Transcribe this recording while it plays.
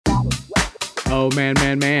Oh,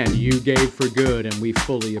 man, you gave for good, and we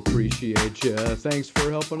fully appreciate you. Thanks for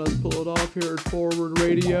helping us pull it off here at Forward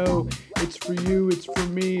Radio. It's for you, it's for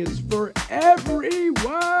me, it's for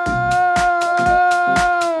everyone!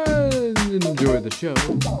 Enjoy the show.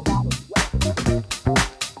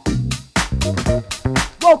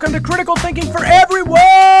 Welcome to Critical Thinking for Everyone!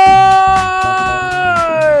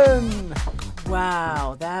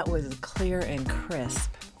 Wow, that was clear and crisp.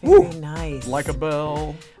 Very nice. Like a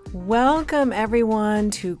bell. Welcome,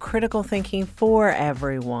 everyone, to Critical Thinking for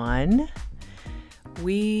Everyone.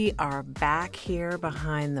 We are back here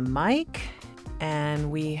behind the mic,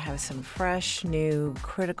 and we have some fresh, new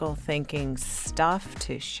critical thinking stuff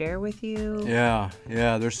to share with you. Yeah,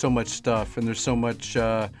 there's so much stuff, and there's so much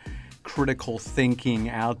critical thinking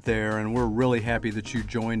out there, and we're really happy that you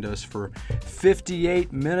joined us for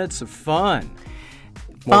 58 minutes of fun.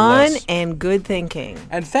 Fun and good thinking.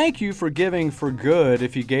 And thank you for giving for good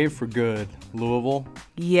if you gave for good, Louisville.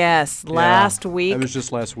 Yes, last week. That was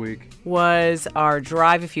just last week. Was our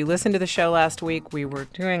drive. If you listened to the show last week, we were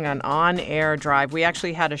doing an on-air drive. We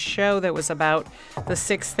actually had a show that was about the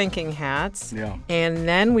 6 thinking hats. Yeah. And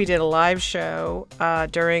then we did a live show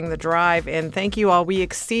during the drive. And thank you all. We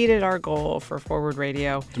exceeded our goal for Forward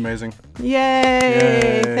Radio. It's amazing.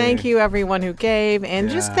 Yay! Thank you, everyone who gave. And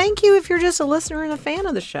just thank you if you're just a listener and a fan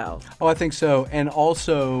of the show. Oh, I think so. And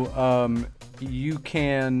also, you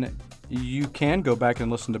can go back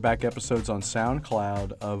and listen to back episodes on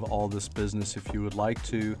SoundCloud of all this business if you would like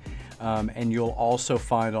to. And you'll also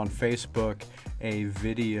find on Facebook a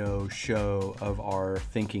video show of our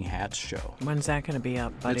Thinking Hats show. When's that going to be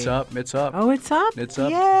up, buddy? It's up. Oh, it's up? It's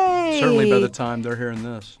up. Yay! Certainly by the time they're hearing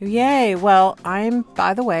this. Yay. Well,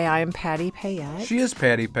 by the way, I'm Patty Payette. She is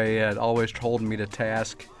Patty Payette, always holding me to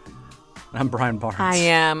task. I'm Brian Barnes. I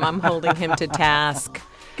am. I'm holding him to task.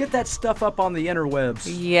 Get that stuff up on the interwebs.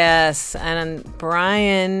 Yes, and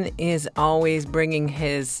Brian is always bringing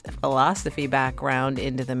his philosophy background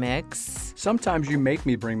into the mix. Sometimes you make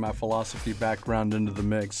me bring my philosophy background into the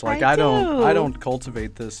mix. Like I don't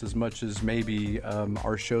cultivate this as much as maybe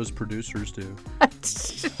our show's producers do.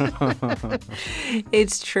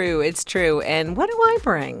 It's true. And what do I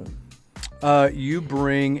bring? You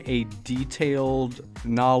bring a detailed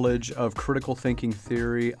knowledge of critical thinking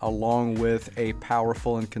theory along with a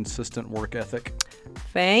powerful and consistent work ethic.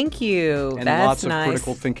 Thank you. And That's lots of nice.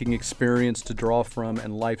 critical thinking experience to draw from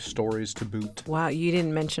and life stories to boot. Wow, you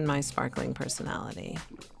didn't mention my sparkling personality.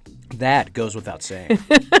 That goes without saying.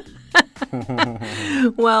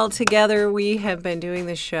 Well, together we have been doing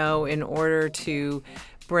the show in order to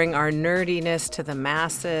bring our nerdiness to the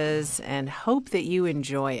masses and hope that you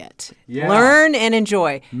enjoy it. Yeah. Learn and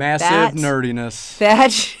enjoy. Massive nerdiness.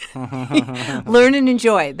 Learn and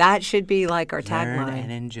enjoy. That should be like our tagline. Learn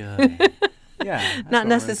and enjoy. Yeah. Not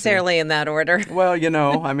necessarily in that order. Well,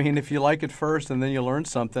 I mean, if you like it first and then you learn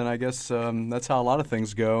something, I guess that's how a lot of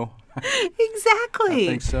things go. Exactly. I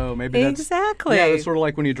think so. Maybe that's exactly. Yeah, it's sort of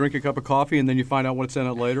like when you drink a cup of coffee and then you find out what's in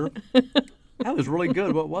it later. That was really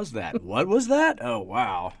good. What was that? What was that? Oh,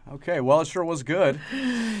 wow. Okay, well, it sure was good.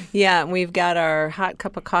 Yeah, we've got our hot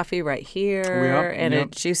cup of coffee right here and a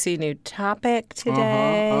juicy new topic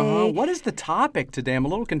today. What is the topic today? I'm a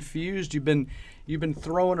little confused. You've been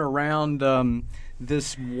throwing around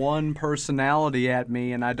this one personality at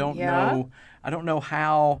me, and I don't know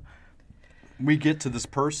how we get to this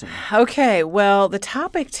person. Okay, well, the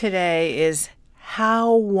topic today is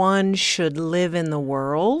how one should live in the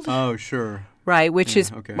world. Oh, sure. Right, which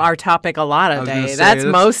is our topic a lot of days. That's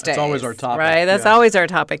most days. That's always our topic. Right, that's always our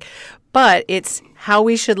topic. But it's how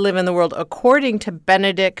we should live in the world according to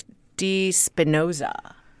Benedict D.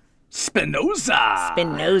 Spinoza.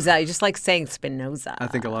 Spinoza! You just like saying Spinoza. I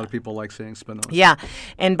think a lot of people like saying Spinoza. Yeah.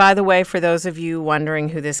 And by the way, for those of you wondering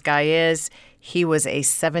who this guy is, he was a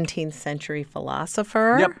 17th century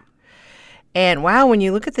philosopher. Yep. And wow, when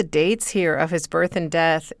you look at the dates here of his birth and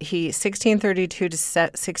death, 1632 to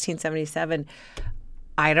 1677,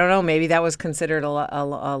 I don't know, maybe that was considered a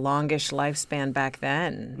longish lifespan back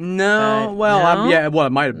then. No, it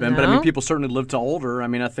might have been, but I mean, people certainly lived to older. I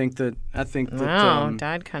mean, I think that. Wow,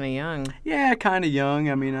 died kind of young. Yeah, kind of young.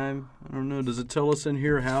 I mean, I don't know. Does it tell us in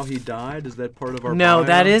here how he died? Is that part of our? No, bio?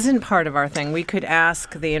 that isn't part of our thing. We could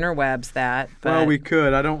ask the interwebs that. But well, we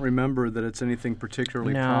could. I don't remember that it's anything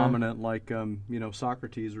particularly prominent, like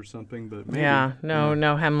Socrates or something. But maybe. Yeah,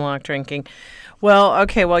 no hemlock drinking. Well,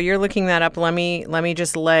 okay. While you're looking that up, let me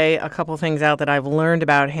just lay a couple things out that I've learned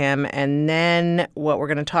about him, and then what we're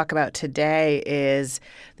going to talk about today is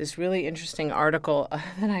this really interesting article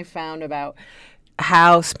that I found about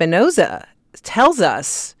how Spinoza tells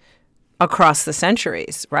us across the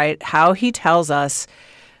centuries, right? How he tells us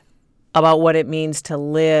about what it means to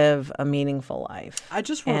live a meaningful life. I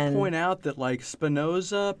just want to point out that like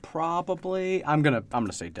Spinoza probably, I'm gonna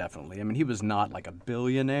say definitely. I mean, he was not like a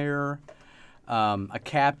billionaire, a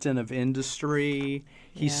captain of industry.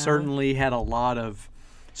 He certainly had a lot of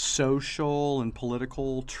social and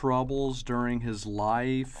political troubles during his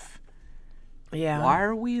life. Yeah. Why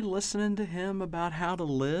are we listening to him about how to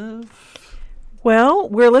live? Well,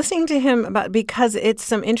 we're listening to him because it's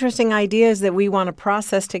some interesting ideas that we want to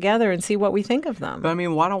process together and see what we think of them. But I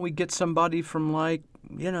mean, why don't we get somebody from like,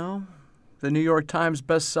 the New York Times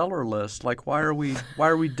bestseller list? Like, why are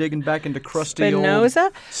we digging back into crusty old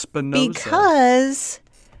Spinoza? Because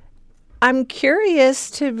I'm curious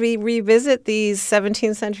to revisit these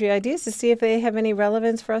 17th century ideas to see if they have any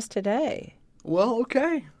relevance for us today. Well,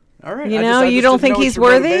 okay. All right. You don't think he's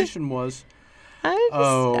worthy? Motivation was.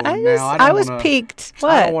 I was piqued.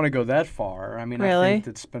 What? I don't want to go that far. I mean, really? I think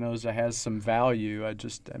that Spinoza has some value.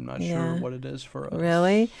 I'm not sure what it is for us.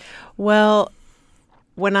 Really? Well,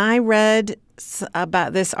 when I read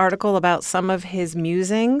about this article about some of his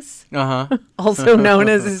musings, also known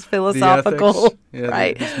as his philosophical,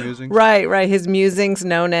 his musings. Right. His musings,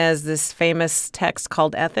 known as this famous text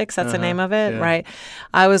called Ethics. That's the name of it, right?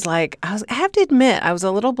 I have to admit, I was a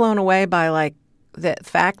little blown away by like the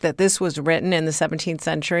fact that this was written in the 17th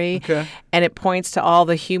century, and it points to all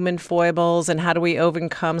the human foibles and how do we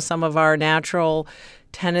overcome some of our natural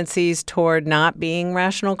tendencies toward not being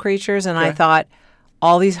rational creatures. And I thought,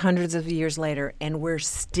 all these hundreds of years later, and we're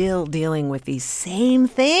still dealing with these same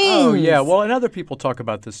things. Oh, yeah. Well, and other people talk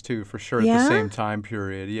about this, too, for sure, at the same time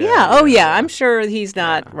period. I'm sure he's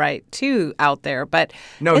not too out there, but...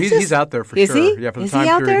 No, he's out there for sure. Is he? Yeah, for the is time he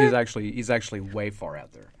out period, there? he's actually way far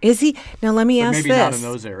out there. Is he? Now, let me ask maybe this. Maybe not in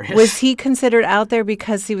those areas. Was he considered out there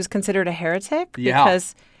because he was considered a heretic? Yeah.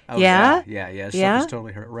 Because, Yeah. Stuff is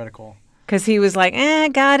totally heretical. Because he was like,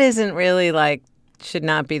 God isn't really like... should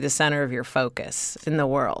not be the center of your focus in the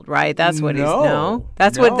world, right? That's what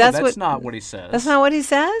That's not what he says. That's not what he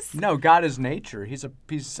says? No, God is nature.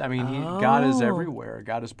 God is everywhere.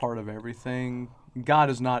 God is part of everything. God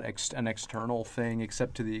is not an external thing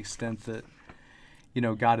except to the extent that,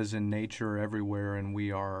 God is in nature everywhere, and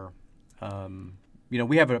we are,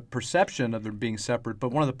 we have a perception of them being separate,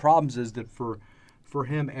 but one of the problems is that for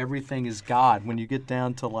him, everything is God. When you get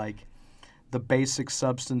down to like the basic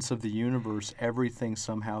substance of the universe, everything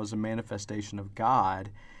somehow is a manifestation of God,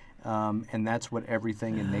 and that's what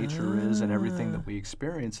everything in nature is and everything that we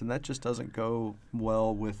experience, and that just doesn't go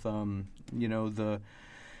well with, the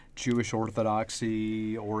Jewish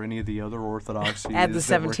orthodoxy or any of the other orthodoxies at the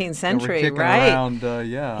 17th century, right? Around,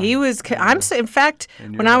 he was. In fact,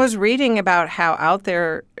 when I was reading about how out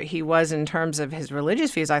there he was in terms of his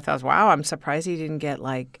religious views, I thought, "Wow, I'm surprised he didn't get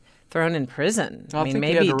like." Thrown in prison. I mean,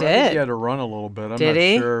 maybe he did. I think he had to run a little bit. I'm not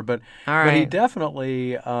sure, but he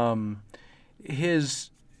definitely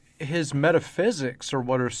his metaphysics are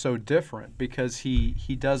what are so different because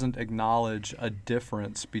he doesn't acknowledge a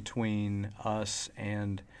difference between us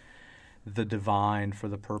and the divine for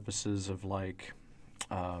the purposes of like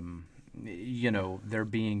there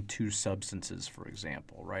being two substances, for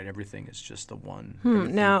example, right? Everything is just the one.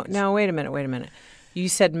 Now wait a minute. You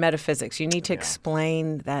said metaphysics. You need to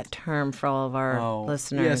explain that term for all of our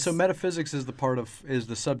listeners. Yeah, so metaphysics is the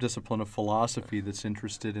subdiscipline of philosophy that's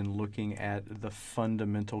interested in looking at the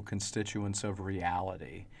fundamental constituents of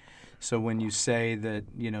reality. So when you say that,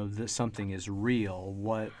 that something is real,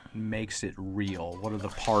 what makes it real? What are the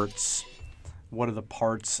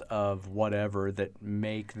parts of whatever that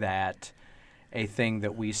make that a thing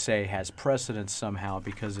that we say has precedence somehow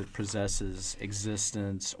because it possesses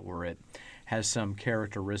existence or it has some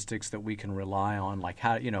characteristics that we can rely on, like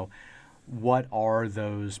how, what are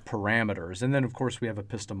those parameters? And then, of course, we have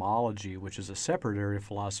epistemology, which is a separate area of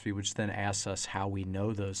philosophy, which then asks us how we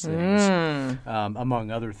know those things,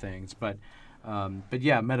 among other things. But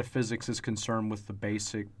metaphysics is concerned with the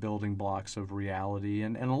basic building blocks of reality.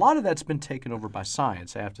 And a lot of that's been taken over by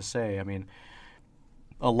science, I have to say. I mean,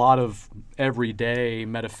 a lot of everyday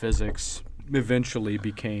metaphysics eventually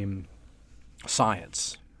became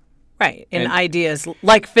science. Right, and ideas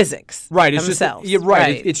like physics, right? Themselves.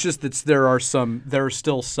 Right. It's just that there are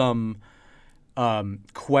still some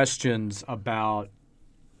questions about,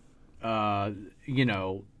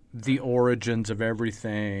 the origins of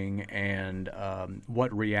everything and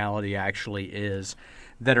what reality actually is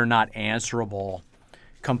that are not answerable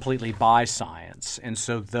completely by science. And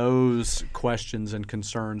so those questions and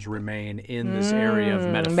concerns remain in this area of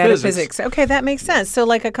metaphysics. Okay, that makes sense. So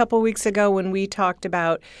like a couple weeks ago when we talked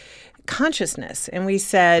about consciousness and we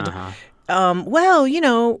said,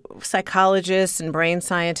 psychologists and brain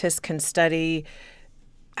scientists can study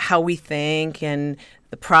how we think and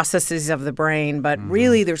the processes of the brain, but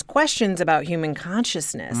really there's questions about human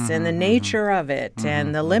consciousness and the nature of it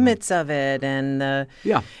and the limits of it and the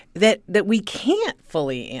that we can't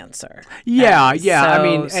fully answer. Yeah. I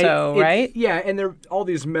mean, right? Yeah, and there are all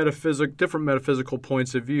these different metaphysical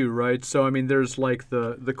points of view, right? So I mean, there's like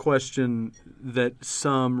the question that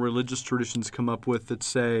some religious traditions come up with that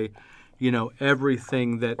say,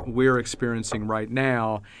 everything that we're experiencing right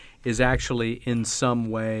now is actually in some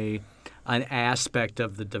way an aspect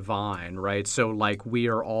of the divine, right? So like we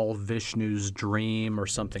are all Vishnu's dream or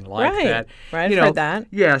something like that. Right, I've heard that.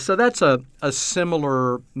 Yeah, so that's a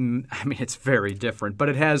similar, it's very different, but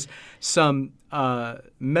it has some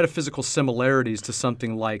metaphysical similarities to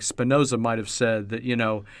something like Spinoza might have said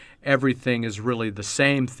that, everything is really the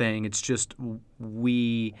same thing. It's just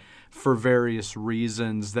we, for various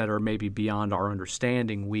reasons that are maybe beyond our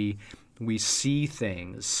understanding, we see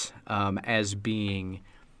things as being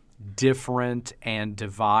different and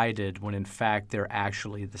divided when in fact they're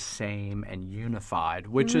actually the same and unified,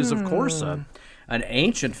 which is of course an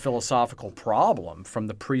ancient philosophical problem from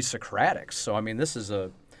the pre-Socratics. So I mean, this is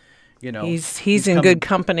he's in good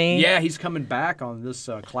company. Yeah, he's coming back on this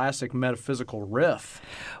classic metaphysical riff.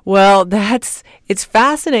 Well, it's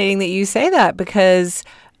fascinating that you say that, because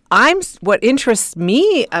what interests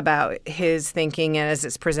me about his thinking as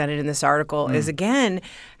it's presented in this article is, again,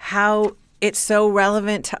 how it's so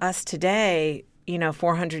relevant to us today.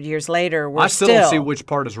 400 years later, I still don't see which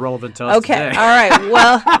part is relevant to us today. Okay, all right.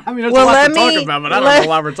 Well, there's a lot to talk about, but I don't know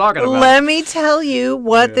why we're talking about it. Let me tell you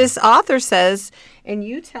what this author says, and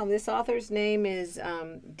you tell me. This author's name is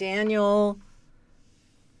Daniel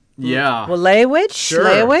Leibowitz. Sure.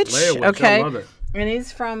 Leibowitz. Okay. I love it. And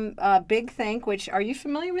he's from Big Think, which, are you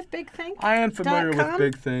familiar with Big Think? I am familiar with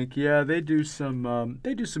Big Think. Yeah, they do some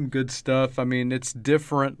good stuff. I mean,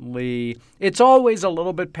 it's always a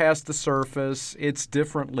little bit past the surface. It's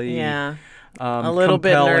differently a little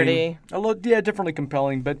compelling. bit nerdy. Differently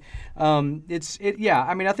compelling, but I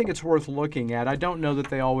mean, I think it's worth looking at. I don't know that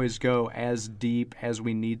they always go as deep as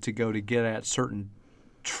we need to go to get at certain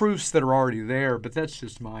truths that are already there, but that's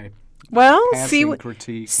just my see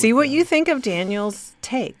what you think of Daniel's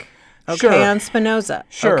take on Spinoza.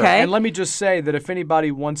 Sure. Okay? And let me just say that if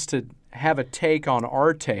anybody wants to have a take on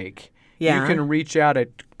our take, you can reach out at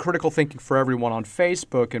Critical Thinking for Everyone on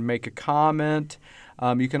Facebook and make a comment.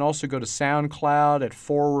 You can also go to SoundCloud at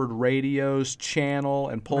Forward Radio's channel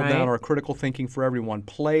and pull down our Critical Thinking for Everyone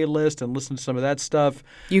playlist and listen to some of that stuff.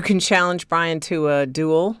 You can challenge Brian to a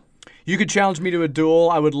duel. You could challenge me to a duel.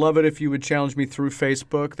 I would love it if you would challenge me through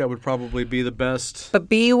Facebook. That would probably be the best. But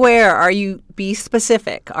be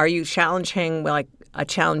specific. Are you challenging like a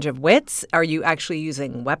challenge of wits? Are you actually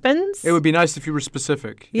using weapons? It would be nice if you were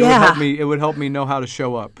specific. Yeah. It would help me know how to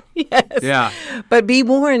show up. Yes. Yeah. But be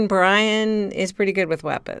warned, Brian is pretty good with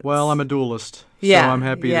weapons. Well, I'm a duelist. Yeah. So I'm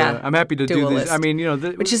happy to do these. I mean,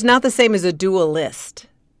 which is not the same as a duelist.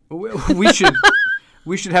 We should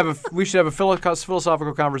We should have a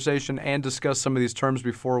philosophical conversation and discuss some of these terms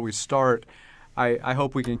before we start. I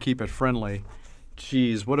hope we can keep it friendly.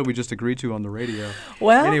 Jeez, what did we just agree to on the radio?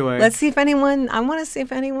 Well, anyway, let's see if anyone. I want to see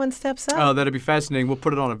if anyone steps up. Oh, that'd be fascinating. We'll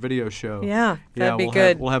put it on a video show. Yeah, that'd be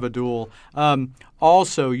good. We'll have a duel.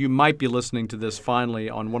 Also, you might be listening to this finally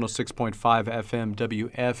on 106.5 FM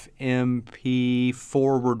WFMP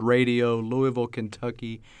Forward Radio, Louisville,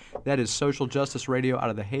 Kentucky. That is social justice radio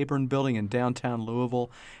out of the Hayburn Building in downtown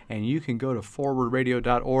Louisville. And you can go to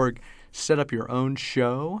forwardradio.org, set up your own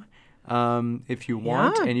show if you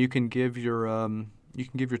want, and you can give your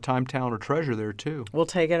time, talent, or treasure there too. We'll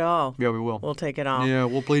take it all. Yeah, we will. We'll take it all. Yeah,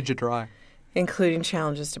 we'll bleed you dry. Including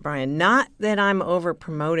challenges to Brian. Not that I'm over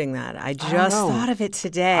promoting that. I just thought of it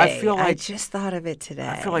today. I just thought of it today.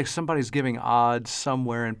 I feel like somebody's giving odds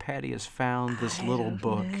somewhere, and Patty has found this little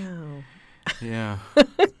book. Know. Yeah.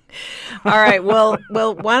 All right. Well,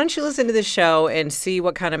 why don't you listen to the show and see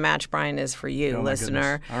what kind of match Brian is for you,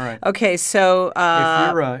 listener? Goodness. All right. Okay. So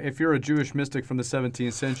if you're a Jewish mystic from the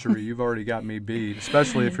 17th century, you've already got me beat.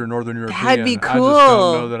 Especially if you're Northern European. That'd be cool. I just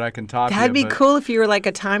don't know that I can top you. That'd be cool if you were like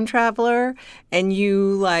a time traveler and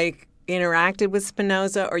you like interacted with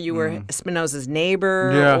Spinoza, or you were Spinoza's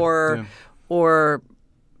neighbor, or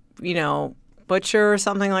you know, butcher or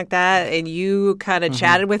something like that, and you kind of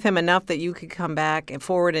chatted with him enough that you could come back and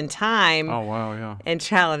forward in time. Oh, wow, yeah. And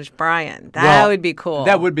challenge Brian. That would be cool.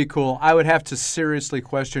 That would be cool. I would have to seriously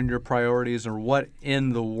question your priorities or what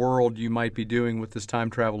in the world you might be doing with this time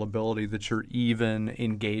travel ability that you're even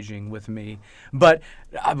engaging with me. But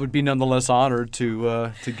I would be nonetheless honored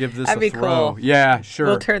to give this That'd a be throw. Cool. Yeah, sure.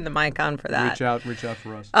 We'll turn the mic on for that. Reach out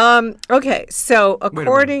for us. Okay, so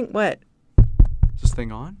according what? Is this this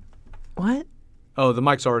thing on? What? Oh, the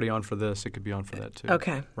mic's already on for this. It could be on for that too.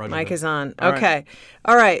 Okay. Roger Mic that. is on. All Okay. right.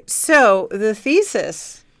 All right. So the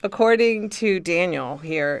thesis, according to Daniel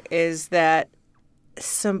here, is that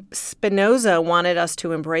Spinoza wanted us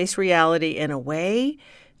to embrace reality in a way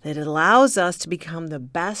that allows us to become the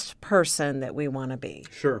best person that we want to be.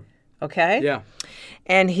 Sure. Okay? Yeah.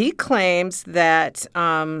 And he claims that,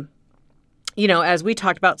 as we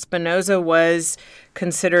talked about, Spinoza was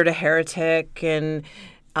considered a heretic, and,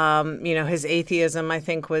 his atheism, I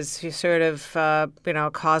think, was sort of, a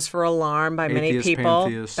cause for alarm by many Atheist, people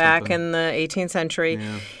pantheist, back something. in the 18th century.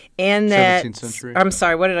 Yeah. And that, 17th century. I'm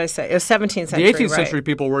sorry, what did I say? It was 17th century. The 18th right. century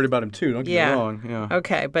people worried about him too. Don't get me wrong. Yeah.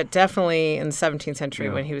 Okay, but definitely in the 17th century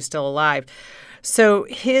when he was still alive. So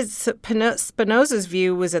Spinoza's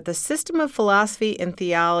view was that the system of philosophy and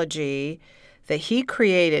theology that he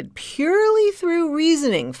created purely through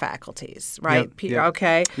reasoning faculties, right? Yeah.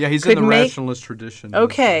 Okay. Yeah, he's in the rationalist tradition.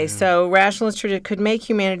 Okay, so rationalist tradition could make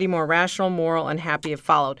humanity more rational, moral, and happy if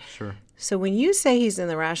followed. Sure. So when you say he's in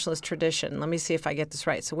the rationalist tradition, let me see if I get this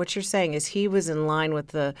right. So what you're saying is he was in line with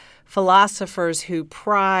the philosophers who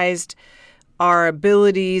prized our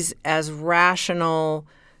abilities as rational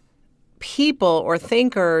people or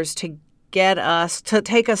thinkers to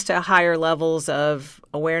take us to higher levels of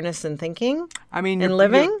awareness and thinking. I mean, and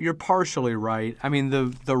living. You're partially right. I mean,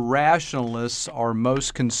 the rationalists are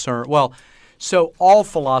most concerned. Well, so all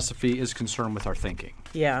philosophy is concerned with our thinking.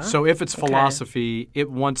 Yeah. So if it's philosophy,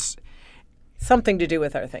 it wants something to do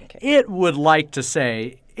with our thinking. It would like to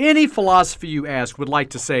say, any philosophy you ask would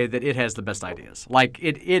like to say that it has the best ideas. Like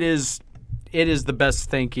it is the best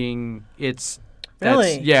thinking.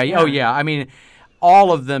 Really? Yeah. Oh yeah. I mean,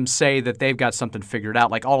 all of them say that they've got something figured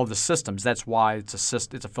out. Like all of the systems. That's why it's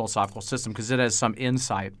a philosophical system, because it has some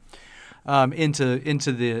insight into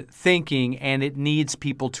the thinking, and it needs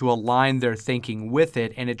people to align their thinking with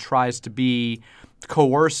it, and it tries to be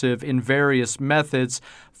coercive in various methods.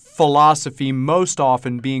 Philosophy most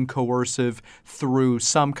often being coercive through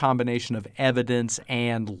some combination of evidence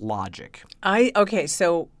and logic.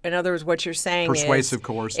 So in other words, what you're saying Persuasive, is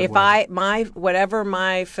coercive. If whatever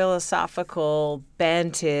my philosophical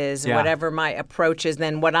bent is, whatever my approach is,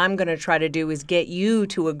 then what I'm going to try to do is get you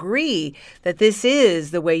to agree that this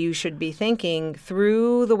is the way you should be thinking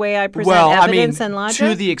through the way I present evidence and logic?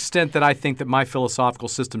 To the extent that I think that my philosophical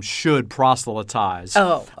system should proselytize,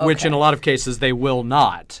 which in a lot of cases they will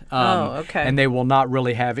not. And they will not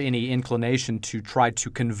really have any inclination to try to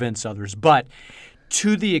convince others. But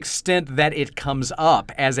to the extent that it comes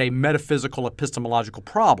up as a metaphysical epistemological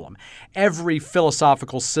problem, every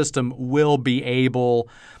philosophical system will be able,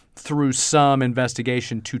 through some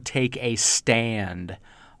investigation, to take a stand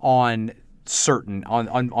on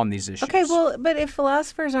these issues. Okay, well, but if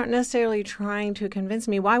philosophers aren't necessarily trying to convince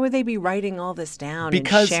me, why would they be writing all this down and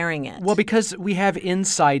sharing it? Well, because we have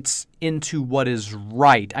insights into what is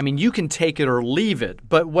right. I mean, you can take it or leave it,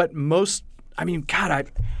 but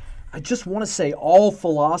I just want to say all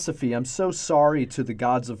philosophy. I'm so sorry to the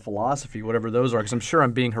gods of philosophy, whatever those are, because I'm sure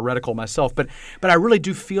I'm being heretical myself. But I really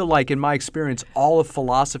do feel like, in my experience, all of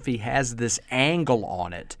philosophy has this angle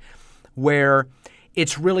on it where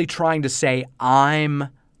it's really trying to say, I'm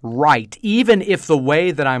right, even if the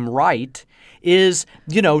way that I'm right is,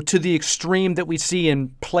 to the extreme that we see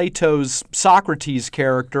in Plato's Socrates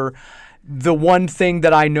character. The one thing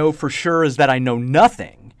that I know for sure is that I know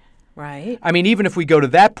nothing. Right. I mean, even if we go to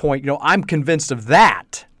that point, I'm convinced of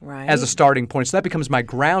that right. as a starting point. So that becomes my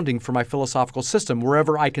grounding for my philosophical system,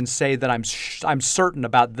 wherever I can say that I'm certain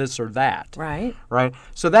about this or that. Right. Right.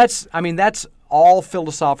 So that's all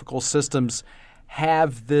philosophical systems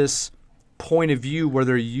have this point of view where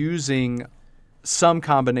they're using some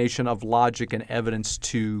combination of logic and evidence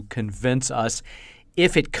to convince us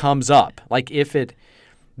if it comes up. Like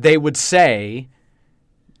they would say,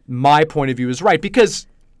 my point of view is right. Because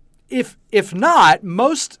if not,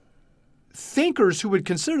 most thinkers who would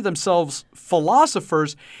consider themselves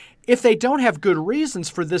philosophers, if they don't have good reasons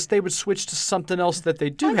for this, they would switch to something else that they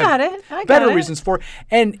do have better reasons for.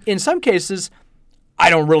 And in some cases, I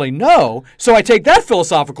don't really know, so I take that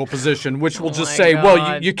philosophical position, which will just say,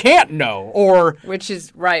 well, you can't know, or which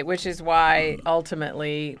is why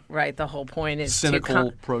ultimately, the whole point is cynical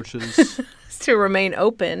approaches to remain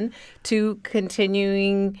open to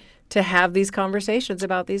continuing to have these conversations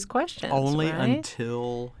about these questions. Only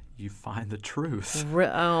until you find the truth.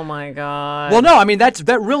 Oh my God. Well, no, I mean that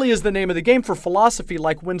really is the name of the game for philosophy.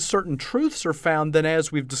 Like when certain truths are found, then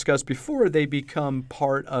as we've discussed before, they become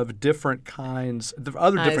part of different kinds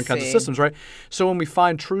of systems, right? So when we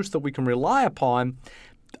find truths that we can rely upon,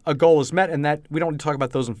 a goal is met, and that we don't talk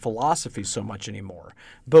about those in philosophy so much anymore.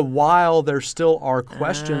 But while there still are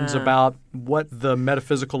questions about what the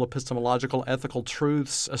metaphysical, epistemological, ethical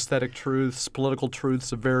truths, aesthetic truths, political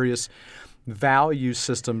truths of various value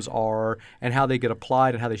systems are and how they get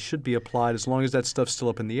applied and how they should be applied, as long as that stuff's still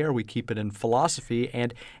up in the air, we keep it in philosophy,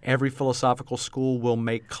 and every philosophical school will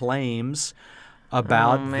make claims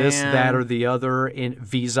about this, that, or the other in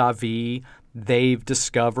vis-a-vis they've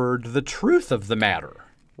discovered the truth of the matter.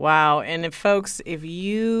 Wow. And if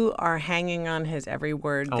you are hanging on his every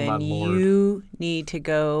word, then you need to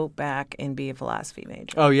go back and be a philosophy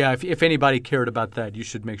major. Oh, yeah. If anybody cared about that, you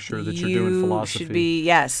should make sure that you're doing philosophy. You should be,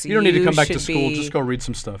 yes. You don't need to come back to school. Just go read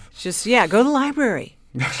some stuff. Go to the library.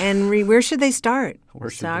 And where should they start? Where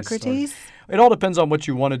should Socrates? They start? It all depends on what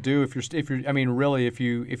you want to do. If you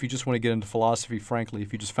just want to get into philosophy, frankly,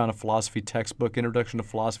 if you just found a philosophy textbook, Introduction to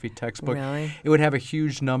Philosophy textbook, really? It would have a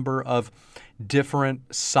huge number of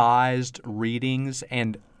different sized readings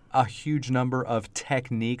and a huge number of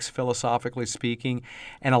techniques, philosophically speaking,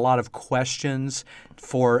 and a lot of questions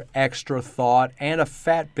for extra thought and a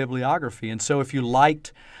fat bibliography. And so if you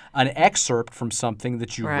liked an excerpt from something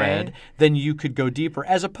that you read, then you could go deeper,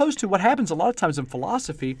 as opposed to what happens a lot of times in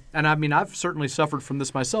philosophy, and I mean, I've certainly suffered from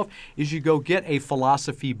this myself, is you go get a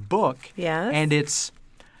philosophy book, and it's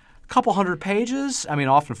a couple hundred pages. I mean,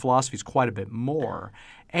 often philosophy is quite a bit more,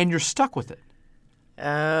 and you're stuck with it.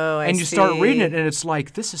 Oh, I see. And you start reading it, and it's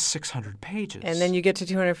like, this is 600 pages. And then you get to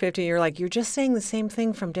 250, you're like, you're just saying the same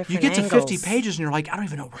thing from different angles. You get to 50 pages, and you're like, I don't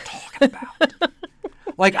even know what we're talking about.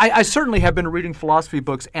 Like, I certainly have been reading philosophy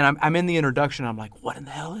books, and I'm in the introduction. I'm like, what in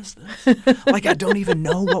the hell is this? Like, I don't even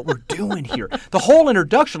know what we're doing here. The whole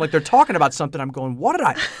introduction, like they're talking about something. I'm going,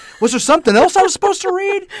 was there something else I was supposed to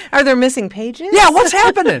read? Are there missing pages? Yeah, what's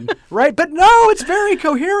happening? Right? But no, it's very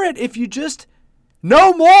coherent if you just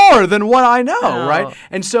know more than what I know, right?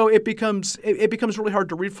 And so it becomes really hard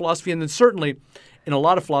to read philosophy. And then certainly in a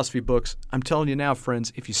lot of philosophy books, I'm telling you now,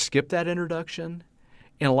 friends, if you skip that introduction,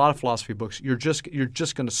 in a lot of philosophy books, you're just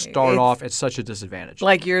going to start off at such a disadvantage.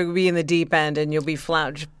 Like you'll be in the deep end and you'll be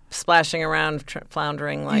splashing around,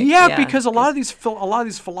 floundering. Because a lot of these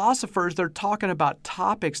philosophers, they're talking about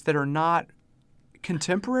topics that are not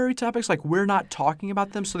contemporary topics. Like, we're not talking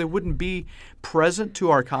about them, so they wouldn't be present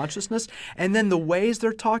to our consciousness. And then the ways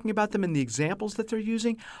they're talking about them and the examples that they're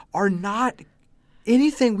using are not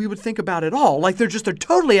anything we would think about at all. Like, they're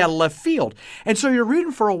totally out of left field. And so you're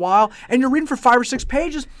reading for a while, and you're reading for 5 or 6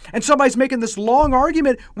 pages, and somebody's making this long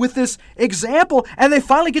argument with this example, and they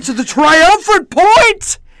finally get to the triumphant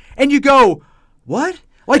point, and you go, what?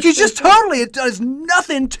 Like, you just totally, it does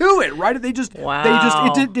nothing to it, right?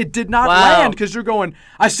 It did not land, because you're going,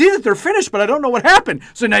 I see that they're finished, but I don't know what happened.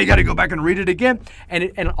 So now you got to go back and read it again.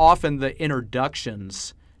 And often the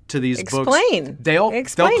introductions to these books, they'll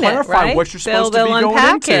clarify what you're supposed to be going into.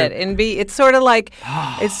 They'll unpack it, and it's sort of like,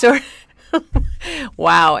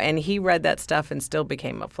 wow. And he read that stuff and still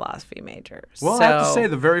became a philosophy major. Well, I have to say,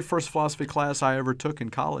 the very first philosophy class I ever took in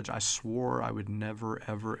college, I swore I would never,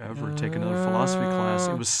 ever, ever take another philosophy class.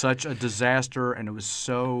 It was such a disaster, and it was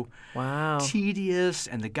so tedious,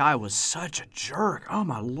 and the guy was such a jerk. Oh,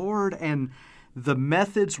 my Lord. And the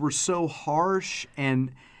methods were so harsh,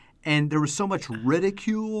 and there was so much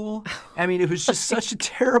ridicule. I mean, it was just such a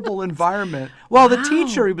terrible environment. Well, the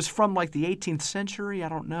teacher, he was from like the 18th century. I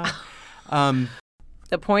don't know.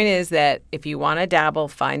 The point is that if you want to dabble,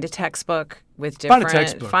 find a textbook with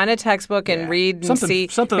different. Find a textbook and read and see.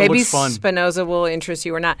 Something maybe that looks fun. Spinoza will interest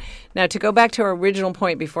you or not. Now, to go back to our original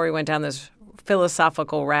point before we went down this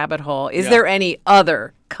philosophical rabbit hole, is there any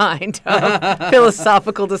other kind of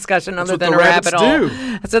philosophical discussion other than a rabbit hole?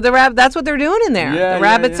 So that's what they're doing in there. The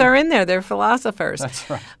rabbits are in there. They're philosophers. That's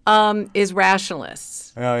right. Is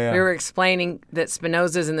rationalists. Oh, yeah. We were explaining that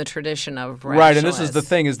Spinoza's in the tradition of rationalists. Right, and this is the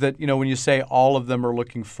thing, is that, when you say all of them are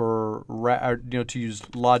looking for, to use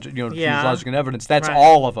logic, use logic and evidence, that's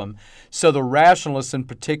all of them. So the rationalists in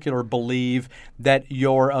particular believe that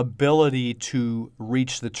your ability to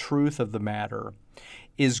reach the truth of the matter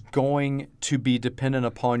is going to be dependent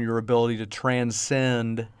upon your ability to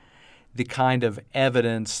transcend the kind of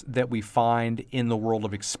evidence that we find in the world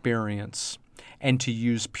of experience, and to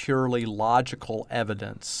use purely logical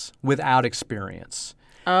evidence without experience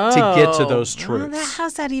to get to those truths. Well,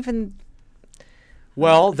 how's that even?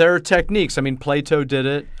 Well, there are techniques. I mean, Plato did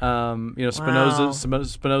it. Spinoza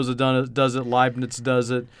does it. Leibniz does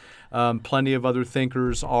it. Plenty of other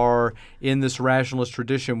thinkers are in this rationalist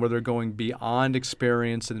tradition where they're going beyond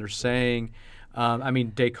experience, and they're saying,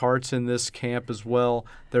 Descartes in this camp as well.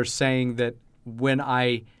 They're saying that when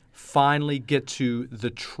I finally get to the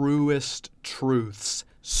truest truths,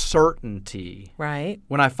 certainty, Right.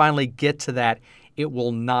 when I finally get to that, it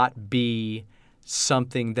will not be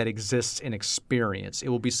something that exists in experience. It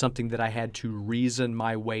will be something that I had to reason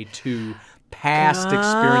my way to past Got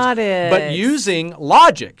experience, but it. using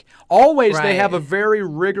logic. Always they have Right. a very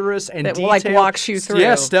rigorous and That, detailed, like, walks you through.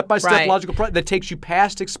 yeah, step-by-step Right. logical that takes you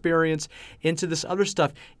past experience into this other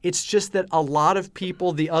stuff. It's just that a lot of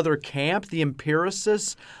people, the other camp, the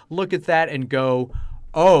empiricists, look at that and go,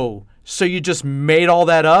 oh, so you just made all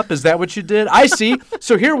that up? Is that what you did? I see.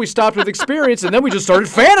 So here we stopped with experience, and then we just started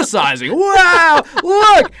fantasizing. Wow!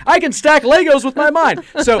 Look, I can stack Legos with my mind.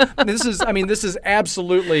 So this is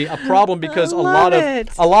absolutely a problem because a lot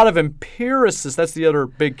of empiricists. That's the other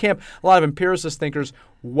big camp. A lot of empiricist thinkers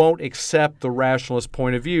won't accept the rationalist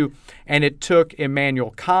point of view, and it took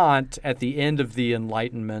Immanuel Kant at the end of the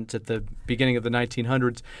Enlightenment, at the beginning of the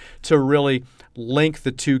 1900s, to really link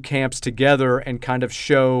the two camps together and kind of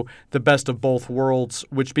show the best of both worlds,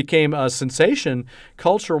 which became a sensation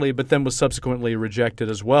culturally, but then was subsequently rejected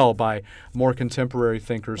as well by more contemporary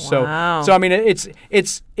thinkers. Wow. So I mean, it's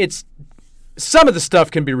some of the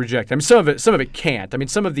stuff can be rejected. I mean, some of it can't. I mean,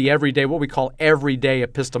 some of the everyday, what we call everyday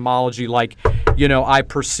epistemology, like, I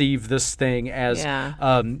perceive this thing as,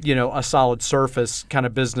 a solid surface kind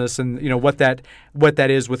of business, and what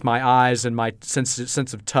that is with my eyes and my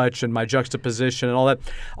sense of touch and my juxtaposition and all that.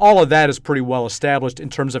 All of that is pretty well established in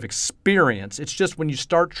terms of experience. It's just when you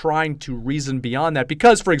start trying to reason beyond that,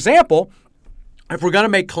 because, for example, if we're going to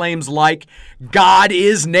make claims like God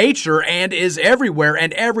is nature and is everywhere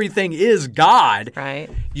and everything is God, right,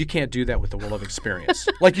 you can't do that with the will of experience.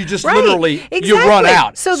 Like you just right. literally, Exactly. you run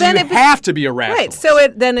out. So then you have to be a rationalist. Right.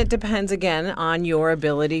 So then it depends again on your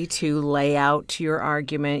ability to lay out your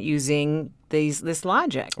argument using this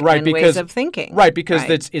logic and ways of thinking. Right, because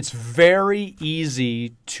it's very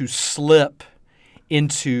easy to slip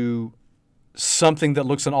into something that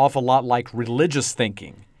looks an awful lot like religious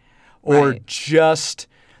thinking. Or just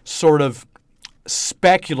sort of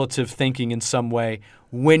speculative thinking in some way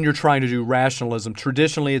when you're trying to do rationalism.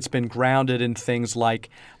 Traditionally, it's been grounded in things like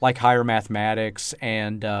higher mathematics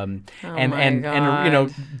and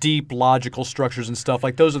deep logical structures and stuff.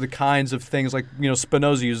 Like those are the kinds of things. Like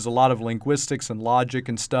Spinoza uses a lot of linguistics and logic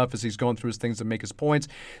and stuff as he's going through his things to make his points.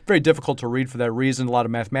 Very difficult to read for that reason. A lot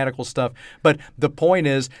of mathematical stuff. But the point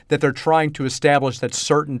is that they're trying to establish that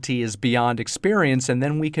certainty is beyond experience, and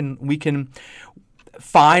then we can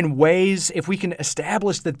find ways, if we can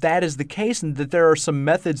establish that is the case and that there are some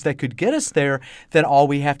methods that could get us there, then all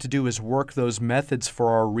we have to do is work those methods for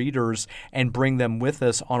our readers and bring them with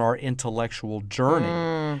us on our intellectual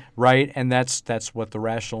journey, right? And that's what the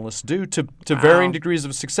rationalists do to varying degrees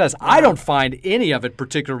of success. I don't find any of it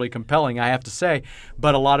particularly compelling, I have to say,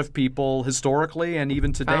 but a lot of people historically and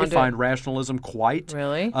even today find rationalism quite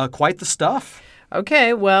the stuff.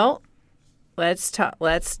 Okay, well,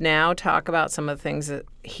 Let's now talk about some of the things that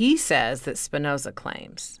he says that Spinoza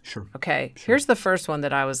claims. Sure. Okay. Sure. Here's the first one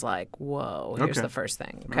that I was like, whoa. Here's the first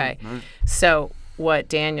thing. Okay. All right. So what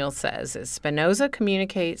Daniel says is Spinoza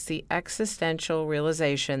communicates the existential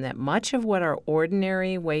realization that much of what our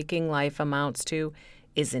ordinary waking life amounts to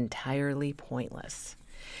is entirely pointless,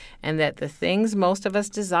 and that the things most of us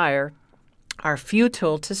desire are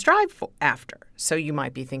futile to strive after. So you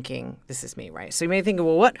might be thinking, this is me, right? So you may think,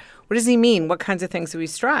 well, what does he mean? What kinds of things do we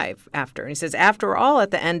strive after? And he says, after all, at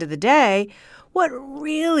the end of the day, what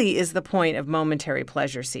really is the point of momentary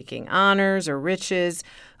pleasure-seeking, honors or riches,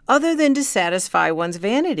 other than to satisfy one's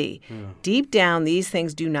vanity? Deep down, these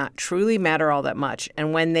things do not truly matter all that much.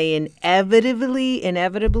 And when they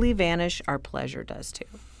inevitably vanish, our pleasure does too.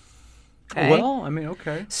 Okay? Well, I mean,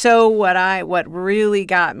 okay. So what really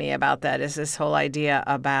got me about that is this whole idea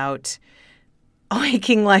about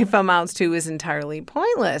waking life amounts to is entirely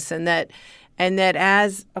pointless, and that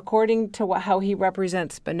as according to how he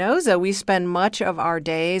represents Spinoza, we spend much of our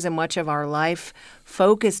days and much of our life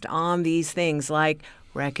focused on these things like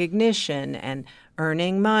recognition and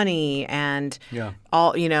earning money and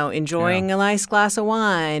enjoying a nice glass of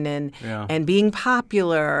wine and being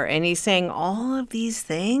popular. And he's saying all of these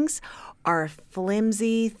things are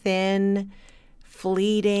flimsy, thin,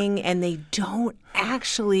 fleeting, and they don't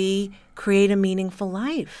actually create a meaningful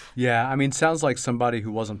life. Yeah, I mean, sounds like somebody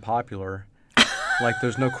who wasn't popular. Like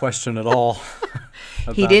there's no question at all.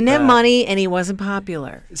 He didn't have money and he wasn't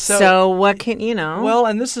popular. So what can, Well,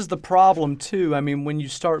 and this is the problem too. I mean, when you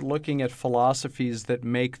start looking at philosophies that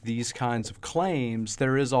make these kinds of claims,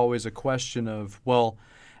 there is always a question of, well,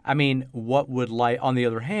 I mean, on the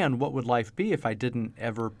other hand, what would life be if I didn't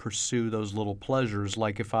ever pursue those little pleasures?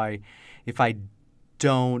 Like if I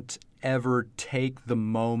don't ever take the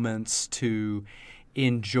moments to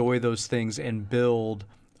enjoy those things and build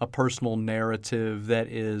a personal narrative that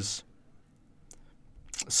is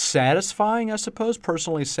satisfying, I suppose,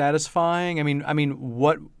 personally satisfying. I mean,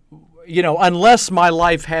 what, unless my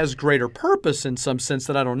life has greater purpose in some sense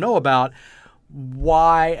that I don't know about,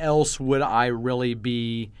 why else would I really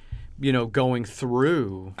be, going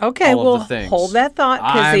through all of the things? Hold that thought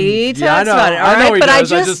because he talks I know, about it. All I know right, he but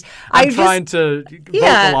does. I'm trying to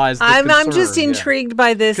vocalize the concern. I'm just intrigued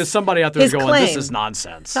by this. Because somebody out there is going, claim. this is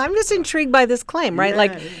nonsense. So I'm just intrigued by this claim, right? Yeah.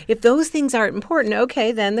 Like, if those things aren't important,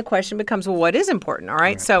 okay, then the question becomes, well, what is important? All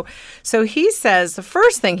right. So he says, the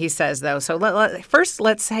first thing he says, though, so first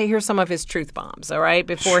let's hear some of his truth bombs, all right,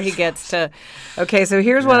 before he gets to, okay, so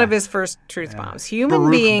here's one of his first truth bombs. Human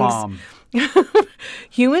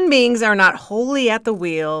beings are not wholly at the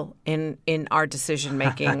wheel in our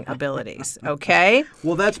decision-making abilities, okay?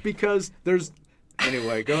 Well, that's because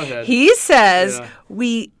anyway, go ahead. He says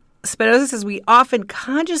Spinoza says we often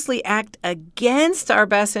consciously act against our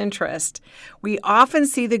best interest. We often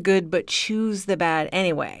see the good but choose the bad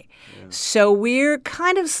anyway. Yeah. So we're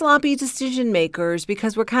kind of sloppy decision makers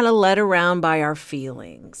because we're kind of led around by our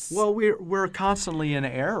feelings. Well, we're constantly in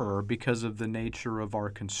error because of the nature of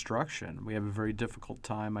our construction. We have a very difficult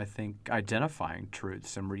time, I think, identifying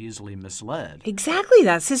truths, and we're easily misled. Exactly,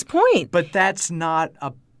 that's his point. But that's not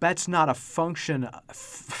a function.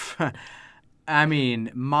 I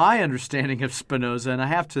mean, my understanding of Spinoza, and I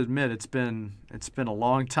have to admit, it's been a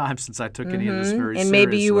long time since I took any of this very seriously. And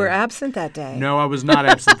maybe you were absent that day. No, I was not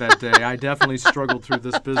absent that day. I definitely struggled through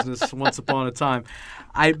this business once upon a time.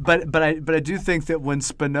 But I do think that when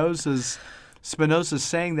Spinoza's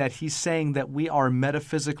saying that, he's saying that we are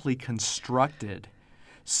metaphysically constructed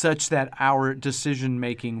such that our decision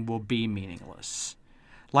making will be meaningless.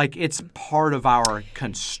 Like, it's part of our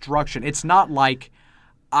construction. It's not like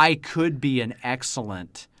I could be an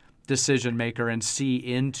excellent decision maker and see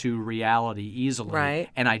into reality easily, right,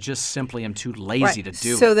 and I just simply am too lazy to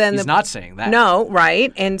do so it. Then he's not saying that. No,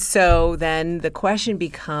 right. And so then the question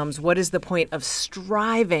becomes, what is the point of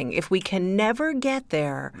striving? If we can never get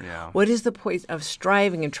there, what is the point of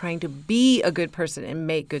striving and trying to be a good person and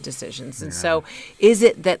make good decisions? And so is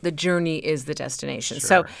it that the journey is the destination?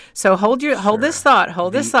 Sure. So hold this thought,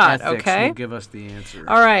 ethics okay? will give us the answer.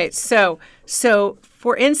 All right. So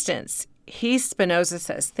for instance, Spinoza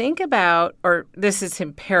says, think about, or this is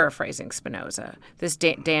him paraphrasing Spinoza, this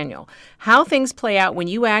Daniel, how things play out when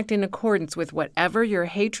you act in accordance with whatever your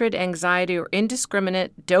hatred, anxiety, or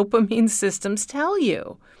indiscriminate dopamine systems tell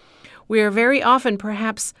you. We are very often,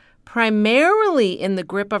 perhaps primarily, in the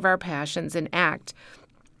grip of our passions and act,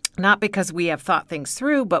 not because we have thought things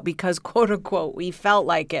through, but because, quote unquote, we felt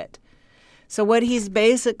like it. So what he's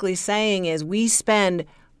basically saying is we spend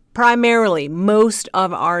primarily most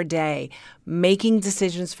of our day making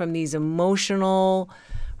decisions from these emotional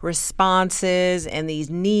responses and these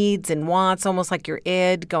needs and wants, almost like your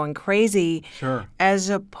id going crazy. Sure.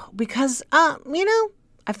 Because I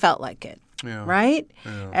felt like it. Yeah. Right?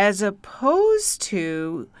 Yeah. As opposed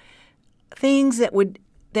to things that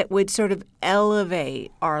would sort of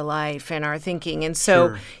elevate our life and our thinking. And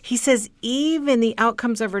so he says even the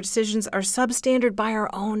outcomes of our decisions are substandard by our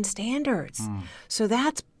own standards. So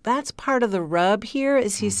that's part of the rub here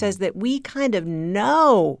is he says that we kind of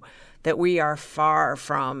know that we are far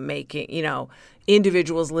from making,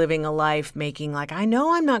 individuals living a life making I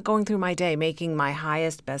know I'm not going through my day making my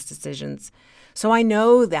highest, best decisions. So I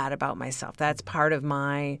know that about myself. That's part of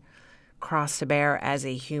my cross to bear as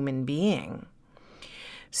a human being.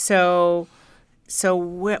 So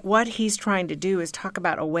what he's trying to do is talk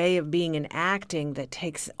about a way of being and acting that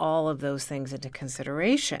takes all of those things into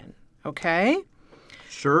consideration. Okay?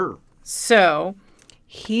 Sure. So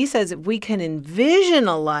he says if we can envision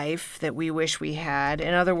a life that we wish we had,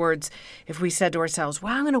 in other words, if we said to ourselves,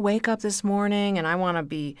 well, I'm going to wake up this morning and I want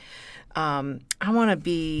to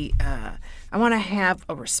have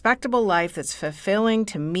a respectable life that's fulfilling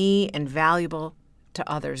to me and valuable to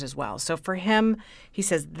others as well. So for him, he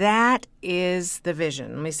says that is the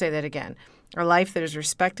vision. Let me say that again. A life that is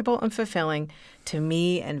respectable and fulfilling to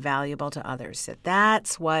me and valuable to others.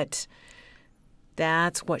 That's what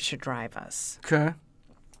should drive us. Okay.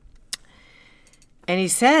 And he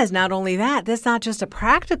says not only that's not just a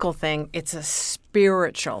practical thing, it's a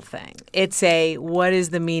spiritual thing. It's a what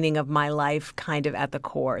is the meaning of my life kind of at the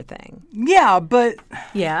core thing. Yeah, but...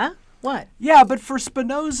 Yeah? What? Yeah, but for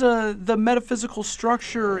Spinoza, the metaphysical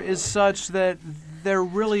structure is such that there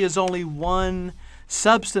really is only one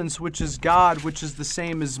substance, which is God, which is the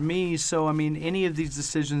same as me. So, I mean, any of these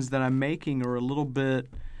decisions that I'm making are a little bit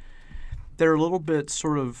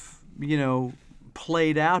sort of,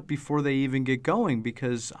 played out before they even get going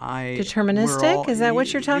because Deterministic? Is that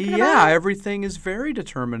what you're talking about? Yeah, everything is very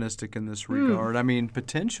deterministic in this regard. I mean,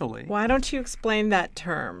 potentially. Why don't you explain that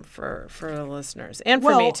term for the listeners and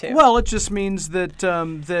for me too? Well, it just means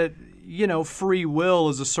that free will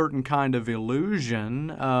is a certain kind of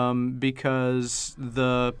illusion because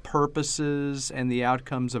the purposes and the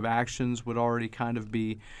outcomes of actions would already kind of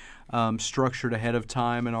be structured ahead of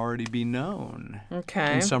time and already be known.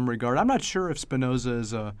 Okay. In some regard, I'm not sure if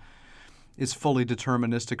Spinoza is fully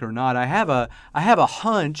deterministic or not. I have a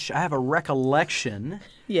hunch. I have a recollection.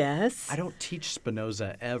 Yes. I don't teach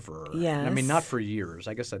Spinoza ever. Yes. I mean, not for years.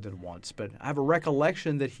 I guess I did once, but I have a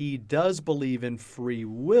recollection that he does believe in free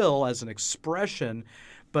will as an expression,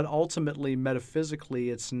 but ultimately, metaphysically,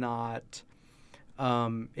 it's not.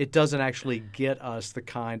 It doesn't actually get us the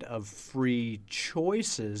kind of free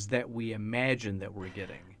choices that we imagine that we're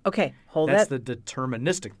getting. Okay, That's the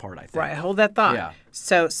deterministic part, I think. Right, hold that thought. Yeah.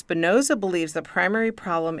 So Spinoza believes the primary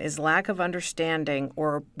problem is lack of understanding,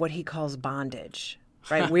 or what he calls bondage.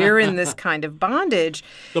 Right, we're in this kind of bondage.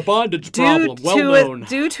 The bondage problem, well known.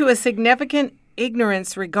 Due to a significant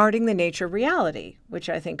ignorance regarding the nature of reality, which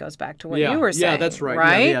I think goes back to what you were saying. Yeah, that's right.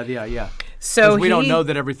 Right? Yeah. So we don't know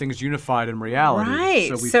that everything's unified in reality. Right.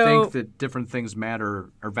 So we think that different things matter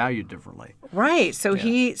or valued differently. Right. So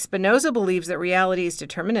Spinoza believes that reality is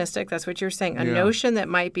deterministic. That's what you're saying. A notion that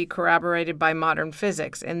might be corroborated by modern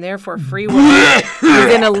physics, and therefore free will is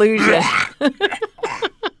an illusion.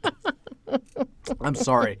 I'm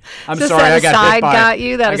sorry. I'm Just sorry. that I got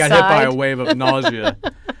hit by a wave of nausea.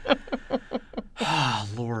 Ah,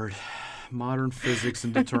 Lord. Modern physics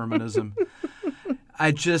and determinism.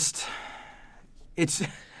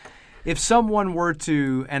 If someone were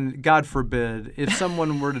to, and God forbid, if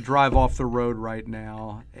someone were to drive off the road right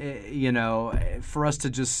now, for us to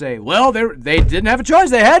just say, well, they didn't have a choice.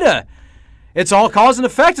 They had to. It's all cause and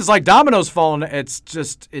effect. It's like dominoes falling. It's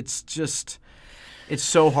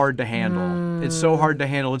so hard to handle. It's so hard to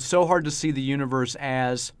handle. It's so hard to see the universe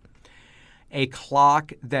as a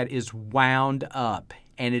clock that is wound up.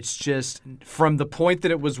 And it's just from the point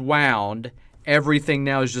that it was wound, everything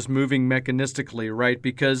now is just moving mechanistically, right?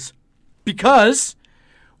 Because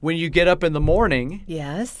when you get up in the morning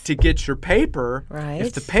to get your paper,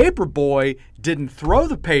 if the paper boy didn't throw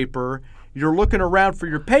the paper, you're looking around for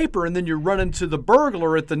your paper, and then you run into the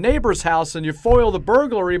burglar at the neighbor's house and you foil the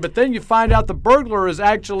burglary, but then you find out the burglar is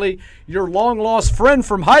actually your long-lost friend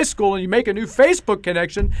from high school and you make a new Facebook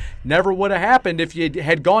connection. Never would have happened if you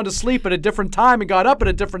had gone to sleep at a different time and got up at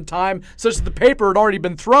a different time, such that the paper had already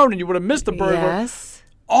been thrown and you would have missed the burglar. Yes.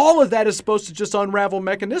 All of that is supposed to just unravel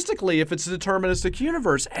mechanistically if it's a deterministic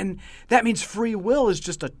universe. And that means free will is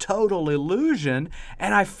just a total illusion.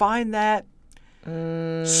 And I find that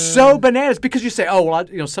so bananas, because you say, oh,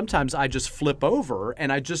 well, sometimes I just flip over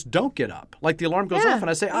and I just don't get up. Like the alarm goes off and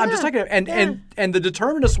I say, I'm just not going to. And the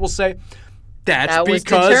determinist will say, that's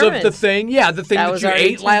because of the thing. Yeah, the thing that you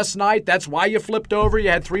ate last night. That's why you flipped over. You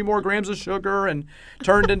had 3 more grams of sugar and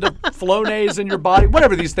turned into Flonase in your body.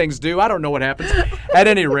 Whatever these things do, I don't know what happens. At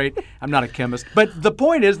any rate, I'm not a chemist. But the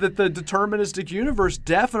point is that the deterministic universe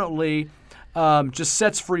definitely just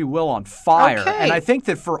sets free will on fire. Okay. And I think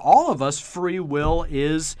that for all of us, free will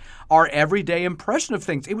is our everyday impression of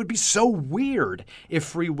things. It would be so weird if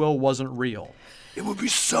free will wasn't real. It would be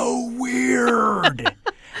so weird.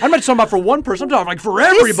 I'm not talking about for one person. I'm talking like for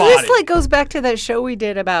everybody. This goes back to that show we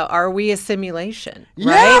did about, are we a simulation?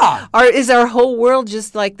 Yeah. Right? Is our whole world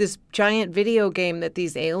just like this giant video game that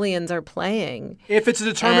these aliens are playing? If it's a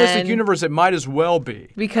deterministic universe, it might as well be.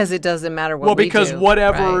 Because it doesn't matter what we do. Well, because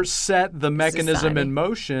whatever set the mechanism in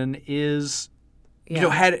motion is...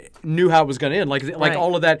 knew how it was going to end, like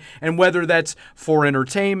all of that, and whether that's for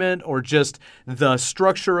entertainment or just the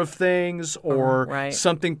structure of things or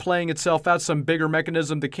something playing itself out, some bigger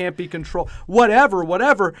mechanism that can't be controlled,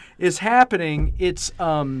 whatever is happening, it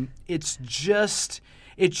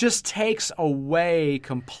just takes away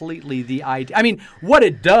completely the idea. I mean, what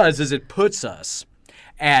it does is it puts us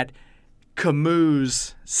at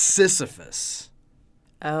Camus' Sisyphus.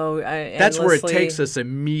 That's where it takes us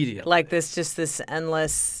immediately. Like this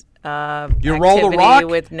endless you roll a rock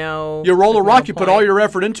with no. You roll a rock. You put all your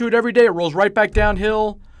effort into it every day. It rolls right back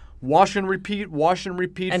downhill. Wash and repeat for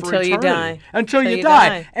eternity. Until you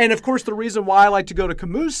die. And of course, the reason why I like to go to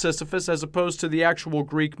Camus' Sisyphus as opposed to the actual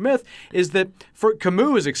Greek myth is that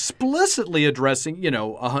Camus is explicitly addressing,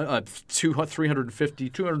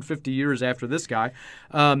 250 years after this guy,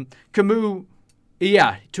 Camus.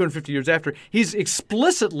 Yeah, 250 years after. He's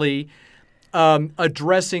explicitly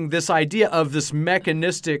addressing this idea of this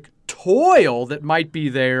mechanistic toil that might be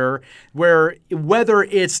there, where whether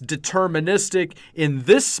it's deterministic in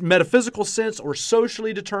this metaphysical sense or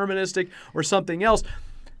socially deterministic or something else,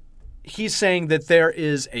 he's saying that there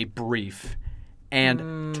is a brief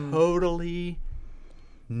and totally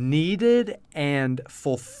needed and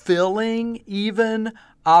fulfilling even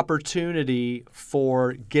opportunity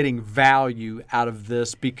for getting value out of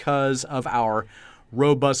this because of our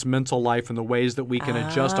robust mental life and the ways that we can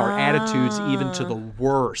adjust our attitudes even to the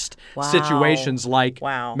worst situations like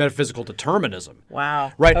metaphysical determinism.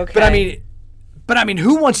 Wow. Right? Okay. But I mean,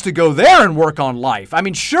 who wants to go there and work on life? I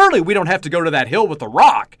mean, surely we don't have to go to that hill with the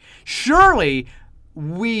rock. Surely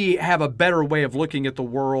we have a better way of looking at the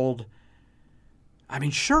world. I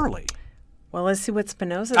mean, surely. Well, let's see what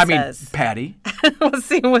Spinoza I mean, says. Patty. Let's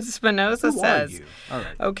see what Spinoza Who says. are you? All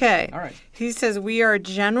right. Okay. All right. He says, we are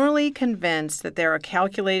generally convinced that there are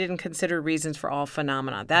calculated and considered reasons for all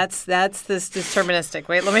phenomena. That's this deterministic.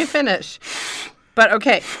 Wait, let me finish. But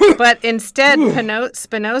okay. But instead,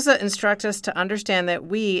 Spinoza instructs us to understand that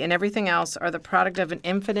we and everything else are the product of an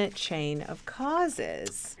infinite chain of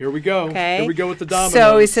causes. Here we go. Okay. Here we go with the dominoes.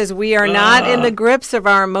 So he says we are not in the grips of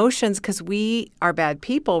our emotions because we are bad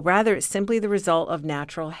people. Rather, it's simply the result of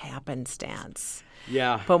natural happenstance.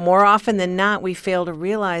 Yeah. But more often than not, we fail to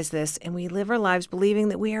realize this, and we live our lives believing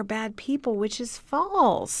that we are bad people, which is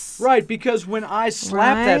false. Right, because when I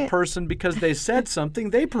slapped that Right. person because they said something,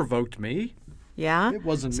 they provoked me. Yeah? It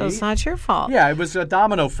wasn't So me. it's not your fault. Yeah, it was a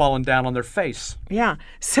domino falling down on their face. Yeah.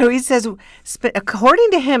 So he says, according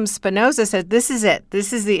to him, Spinoza said, this is it.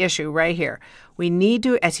 This is the issue right here. We need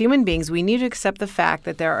to, as human beings, we need to accept the fact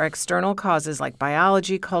that there are external causes like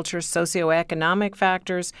biology, culture, socioeconomic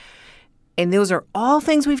factors. And those are all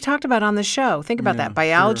things we've talked about on the show. Think about that.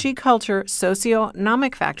 Biology, culture,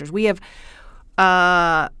 socioeconomic factors. We have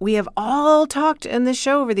all talked in this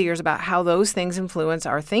show over the years about how those things influence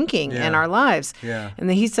our thinking and our lives. Yeah. And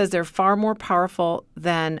then he says they're far more powerful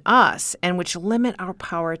than us, and which limit our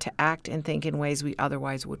power to act and think in ways we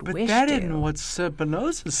otherwise would But wish that to. isn't what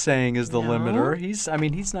Spinoza's saying is the limiter.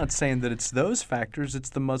 He's not saying that it's those factors. It's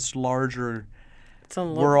the much larger,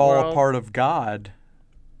 we're all a part of God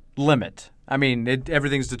limit. I mean,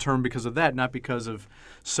 everything's determined because of that, not because of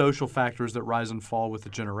social factors that rise and fall with the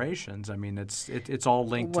generations. I mean, it's all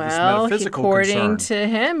linked to this metaphysical according concern. to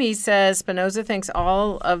him, he says Spinoza thinks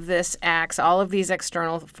all of these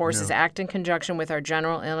external forces act in conjunction with our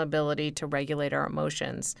general inability to regulate our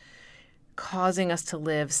emotions, causing us to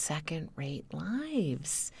live second-rate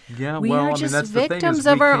lives. Yeah, we well, are I mean, just that's the thing victims is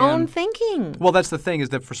of we our can- own thinking. Well, that's the thing is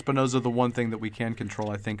that for Spinoza, the one thing that we can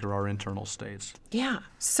control, I think, are our internal states. Yeah.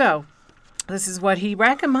 So this is what he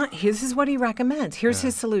recommends. Here's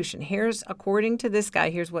his solution. Here's, according to this guy,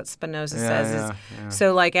 here's what Spinoza says.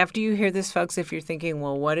 So, like, after you hear this, folks, if you're thinking,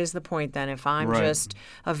 well, what is the point then? If I'm just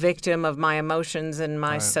a victim of my emotions and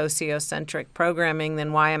my sociocentric programming,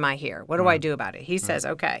 then why am I here? What do I do about it? He says,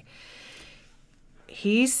 okay.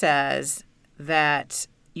 He says that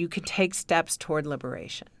you can take steps toward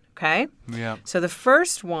liberation. Okay? Yeah. So the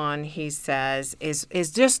first one, he says, is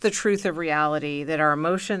just the truth of reality, that our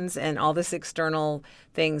emotions and all this external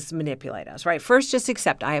things manipulate us, right? First, just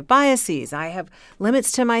accept I have biases. I have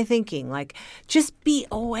limits to my thinking. Like, just be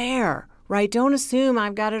aware, right? Don't assume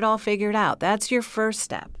I've got it all figured out. That's your first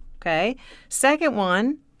step, okay? Second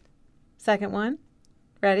one,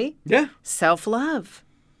 ready? Yeah. Self-love.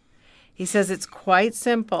 He says it's quite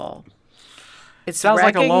simple. It's Sounds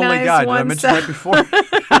like a lonely guy. Did I mention that before?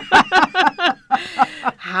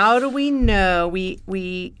 How do we know?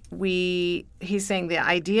 He's saying the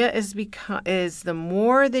idea is the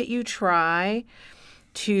more that you try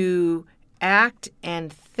to act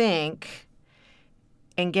and think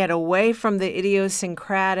and get away from the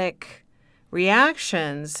idiosyncratic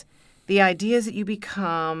reactions, the idea is that you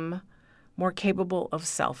become more capable of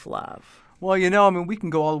self-love. Well, I mean, we can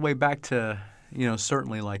go all the way back to,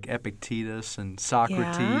 certainly like Epictetus and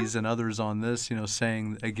Socrates and others on this,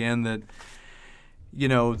 saying again that,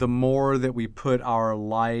 the more that we put our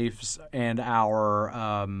lives and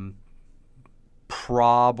our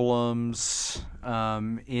problems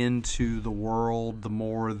into the world, the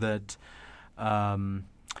more that,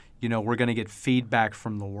 we're going to get feedback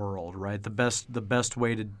from the world, right? The best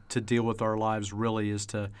way to deal with our lives really is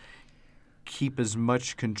to keep as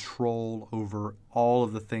much control over all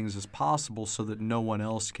of the things as possible so that no one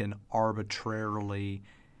else can arbitrarily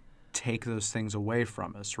take those things away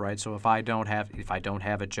from us, right? So if I don't have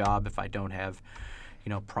a job, if I don't have,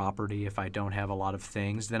 property, if I don't have a lot of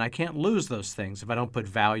things, then I can't lose those things. If I don't put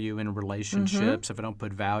value in relationships, if I don't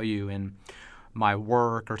put value in my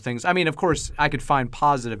work or things. I mean, of course, I could find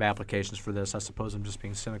positive applications for this. I suppose I'm just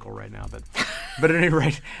being cynical right now, but at any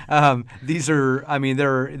rate, these are. I mean,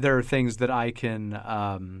 there are things that I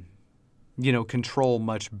can. Control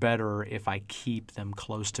much better if I keep them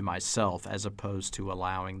close to myself as opposed to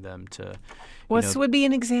allowing them to. What would be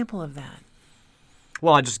an example of that?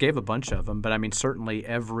 Well, I just gave a bunch of them, but I mean, certainly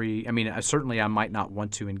I might not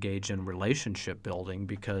want to engage in relationship building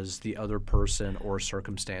because the other person or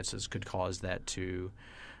circumstances could cause that to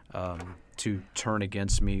turn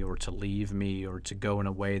against me or to leave me or to go in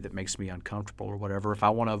a way that makes me uncomfortable or whatever. If I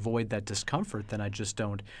want to avoid that discomfort, then I just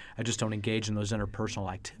don't engage in those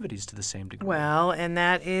interpersonal activities to the same degree. Well, and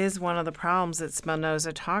that is one of the problems that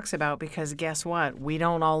Spinoza talks about because guess what? We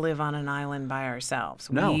don't all live on an island by ourselves.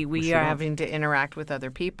 No, we sure are don't. having to interact with other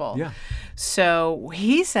people. Yeah. So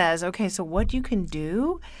he says, okay, so what you can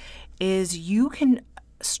do is you can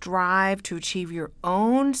strive to achieve your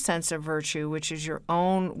own sense of virtue, which is your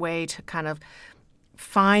own way to kind of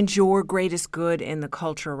find your greatest good in the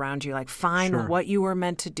culture around you. Like find Sure. what you were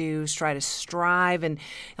meant to do, try to strive, and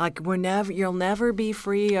like you'll never be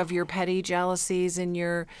free of your petty jealousies and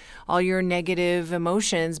all your negative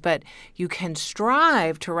emotions, but you can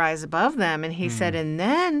strive to rise above them. And he said, and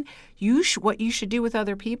then what you should do with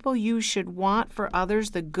other people, you should want for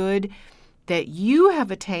others the good that you have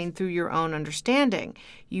attained through your own understanding.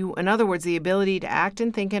 In other words, the ability to act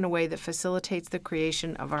and think in a way that facilitates the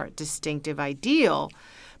creation of our distinctive ideal.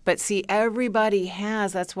 But see,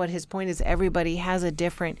 that's what his point is, everybody has a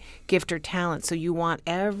different gift or talent. So you want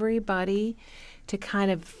everybody to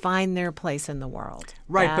kind of find their place in the world.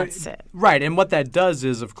 Right, That's it. Right, and what that does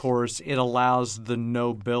is, of course, it allows the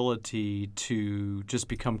nobility to just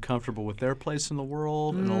become comfortable with their place in the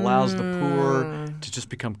world, and allows the poor to just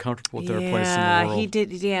become comfortable with their place in the world. He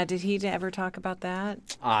did. Yeah, did he ever talk about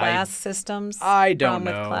that? Class systems. I don't Problem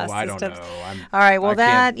with know. class I don't systems? know. All right.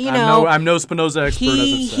 Well, I'm no Spinoza expert. as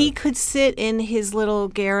it said. He could sit in his little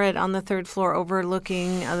garret on the third floor,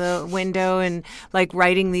 overlooking the window, and like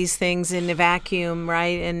writing these things in a vacuum,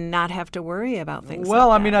 right, and not have to worry about things. Well,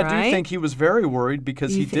 like I mean, that, I do think he was very worried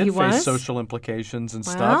because he did face social implications and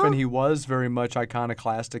stuff, and he was very much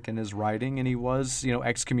iconoclastic in his writing, and he was,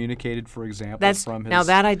 excommunicated, for example, from his. Now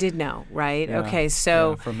that I did know, right? Yeah, okay,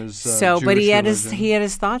 so from his but Jewish he had religion. he had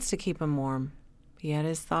his thoughts to keep him warm. He had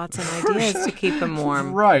his thoughts and ideas to keep him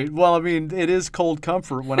warm. Right. Well, I mean, it is cold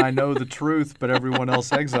comfort when I know the truth, but everyone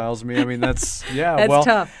else exiles me. I mean, that's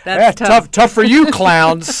tough. That's tough. Tough for you,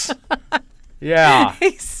 clowns. Yeah.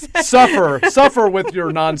 Suffer with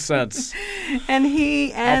your nonsense. And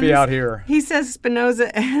he ends, I'll be out here. He says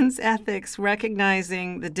Spinoza ends ethics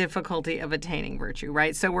recognizing the difficulty of attaining virtue,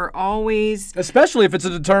 right? So we're always... Especially if it's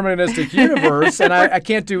a deterministic universe and I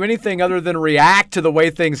can't do anything other than react to the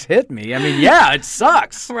way things hit me. I mean, yeah, it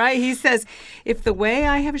sucks. Right. He says, if the way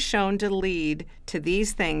I have shown to lead to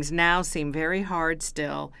these things now seem very hard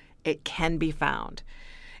still, it can be found.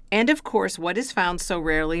 And of course, what is found so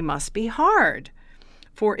rarely must be hard.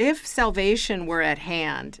 For if salvation were at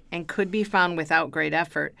hand and could be found without great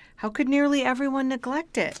effort, how could nearly everyone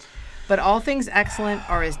neglect it? But all things excellent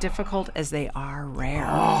are as difficult as they are rare.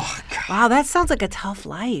 Oh, God. Wow, that sounds like a tough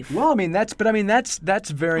life. Well, I mean, that's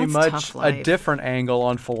very That's much tough a life. different angle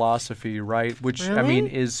on philosophy, right? Which, I mean,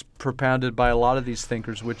 is propounded by a lot of these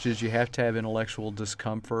thinkers, which is you have to have intellectual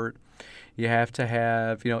discomfort. You have to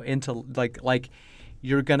have, like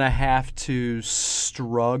you're going to have to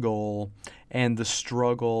struggle, and the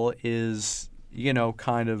struggle is,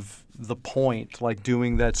 kind of the point. Like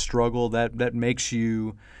doing that struggle, that makes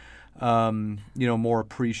you, more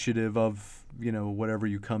appreciative of, whatever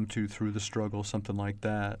you come to through the struggle, something like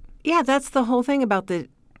that. Yeah, that's the whole thing about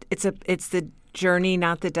it's the journey,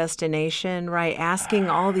 not the destination, right? Asking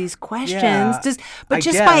all these questions.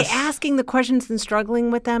 Yeah, By asking the questions and struggling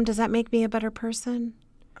with them, does that make me a better person?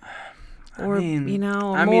 Or, a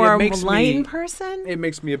more enlightened person? It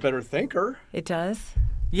makes me a better thinker. It does?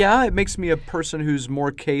 Yeah, it makes me a person who's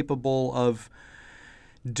more capable of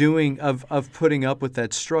putting up with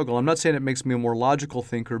that struggle. I'm not saying it makes me a more logical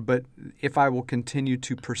thinker, but if I will continue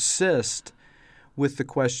to persist with the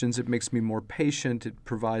questions, it makes me more patient. It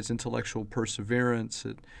provides intellectual perseverance.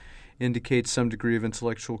 It indicates some degree of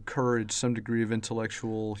intellectual courage, some degree of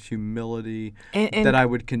intellectual humility, and that I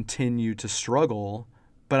would continue to struggle,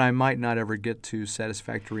 but I might not ever get to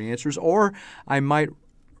satisfactory answers, or I might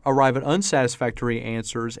arrive at unsatisfactory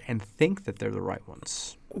answers and think that they're the right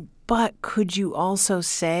ones. But could you also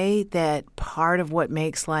say that part of what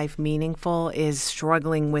makes life meaningful is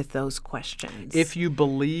struggling with those questions? If you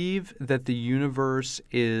believe that the universe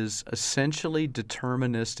is essentially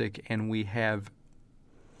deterministic and we have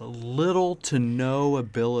little to no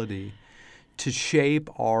ability to shape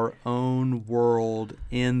our own world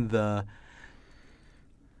in the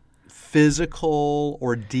physical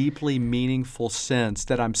or deeply meaningful sense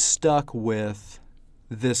that I'm stuck with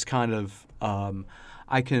this kind of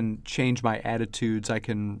I can change my attitudes, I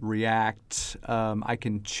can react, I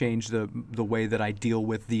can change the way that I deal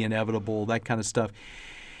with the inevitable, that kind of stuff.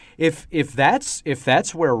 If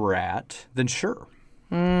that's where we're at, then sure.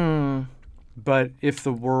 But if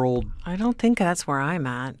the world, I don't think that's where I'm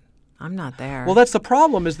at. I'm not there. well, that's the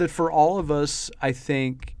problem, is that for all of us, I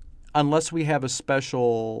think, unless we have a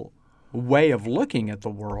special way of looking at the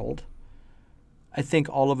world, I think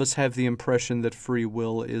all of us have the impression that free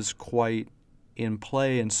will is quite in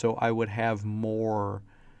play, and so I would have more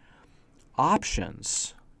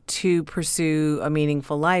options to pursue a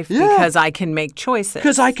meaningful life because I can make choices.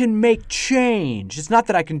 Because I can make change. It's not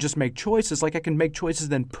that I can just make choices. Like, I can make choices,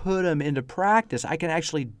 then put them into practice. I can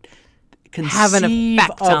actually have an conceive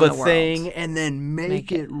effect of on a the world. thing and then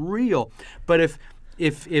make it real. But if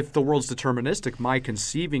the world's deterministic, my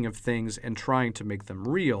conceiving of things and trying to make them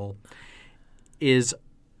real is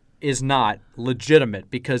not legitimate,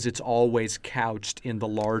 because it's always couched in the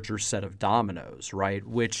larger set of dominoes, right?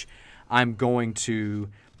 Which I'm going to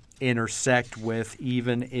intersect with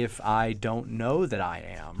even if I don't know that I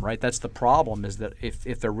am, right? That's the problem, is that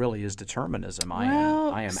if there really is determinism, I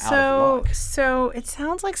am out of luck. So it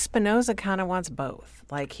sounds like Spinoza kind of wants both.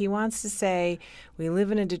 Like, he wants to say we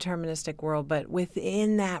live in a deterministic world, but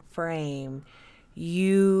within that frame,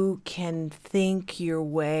 you can think your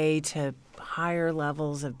way to higher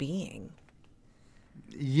levels of being.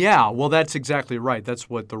 Yeah, well, that's exactly right. That's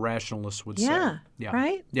what the rationalists would say. Yeah,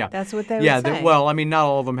 right? Yeah. That's what they would say. Well, I mean, not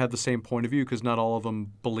all of them have the same point of view, because not all of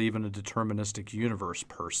them believe in a deterministic universe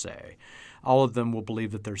per se. All of them will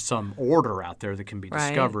believe that there's some order out there that can be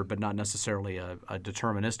discovered, but not necessarily a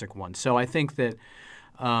deterministic one. So I think that,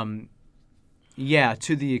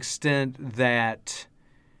 to the extent that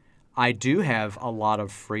I do have a lot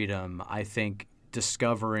of freedom, I think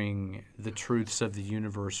discovering the truths of the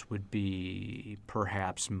universe would be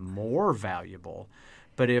perhaps more valuable.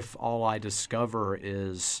 But if all I discover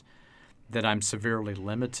is that I'm severely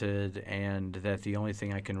limited and that the only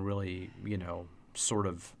thing I can really, sort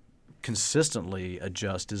of consistently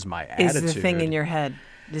adjust is my attitude. Is the thing in your head.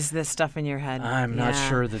 Is this stuff in your head. I'm not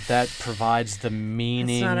sure that provides the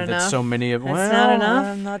meaning not that enough. so many of... That's not enough.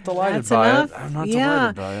 I'm not delighted That's by enough. it. I'm not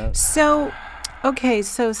delighted by it. So... Okay,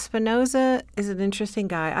 so Spinoza is an interesting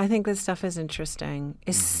guy. I think this stuff is interesting,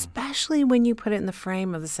 especially when you put it in the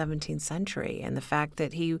frame of the 17th century and the fact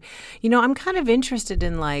that he, I'm kind of interested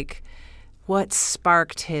in what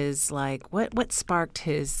sparked his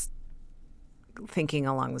thinking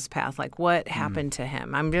along this path. Like, what happened to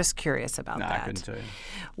him? I'm just curious about that. I couldn't tell you.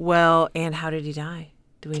 Well, and how did he die?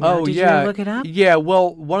 Do we know? Did you look it up? Yeah,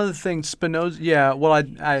 well, one of the things Spinoza,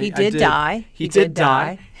 He did die. He did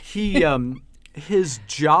die. He his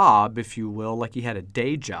job, if you will, like, he had a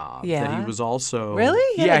day job that he was also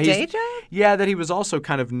Really? He had a day job? Yeah, that he was also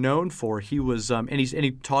kind of known for. He was and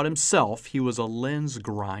he taught himself. He was a lens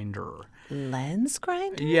grinder. Lens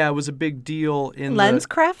grinder? Yeah, it was a big deal in lens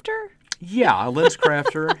crafter? Yeah, a lens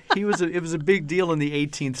crafter. It was a big deal in the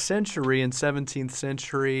 18th century and 17th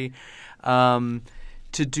century.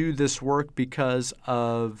 To do this work because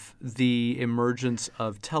of the emergence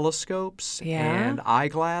of telescopes and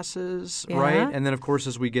eyeglasses, right? And then, of course,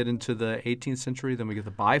 as we get into the 18th century, then we get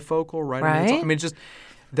the bifocal, right? I mean,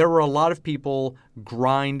 there were a lot of people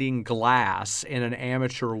grinding glass in an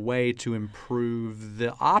amateur way to improve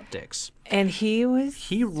the optics. And he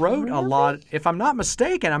wrote a lot. If I'm not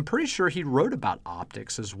mistaken, I'm pretty sure he wrote about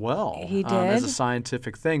optics as well. He did? As a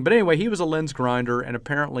scientific thing. But anyway, he was a lens grinder, and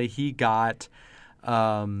apparently he got...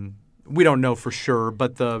 we don't know for sure,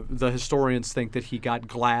 but the historians think that he got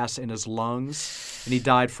glass in his lungs, and he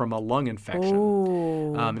died from a lung infection.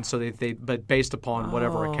 Ooh. And so but based upon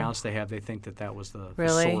whatever accounts they have, they think that was the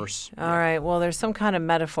source. All right. Well, there's some kind of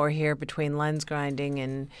metaphor here between lens grinding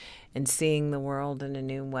and seeing the world in a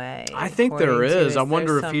new way. I think there is. I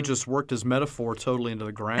wonder if he just worked his metaphor totally into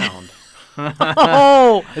the ground.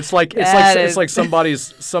 It's like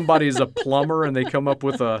somebody's a plumber, and they come up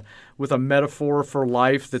with a metaphor for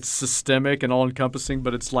life that's systemic and all encompassing,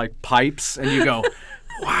 but it's like pipes, and you go,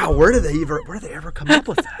 wow, where do they ever come up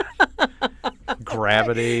with that?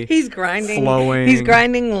 Gravity. He's grinding. Flowing. He's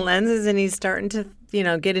grinding lenses, and he's starting to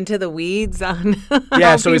get into the weeds on.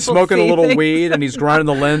 Yeah, so he's smoking a little weed, and he's grinding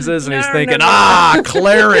the lenses, and he's thinking,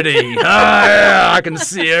 clarity. Yeah, I can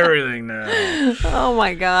see everything now. Oh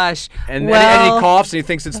my gosh! And he coughs, and he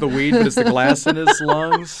thinks it's the weed, but it's the glass in his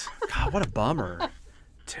lungs. God, what a bummer,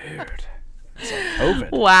 dude. It's like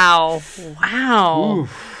COVID. Wow.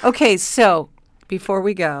 Oof. Okay, so before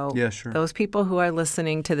we go, Yeah, sure. those people who are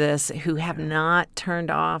listening to this who have not turned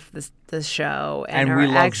off this show and And are we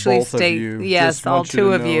love actually both of you. yes, Just all want you two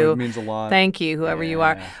to of know you. it means a lot. Thank you, whoever you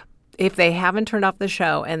are. Yeah. If they haven't turned off the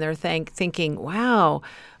show and they're thinking, wow,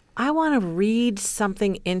 I want to read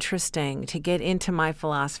something interesting to get into my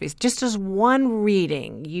philosophies. Just as one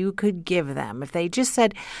reading you could give them. If they just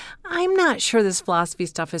said, I'm not sure this philosophy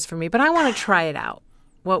stuff is for me, but I want to try it out.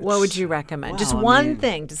 What would you recommend? Well, Just one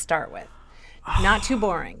thing to start with. Not too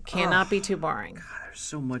boring. Cannot be too boring. There's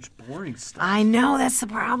so much boring stuff. I know, that's the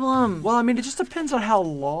problem. Well, I mean, it just depends on how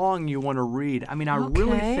long you want to read. I mean, I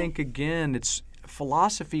really Okay. think, again,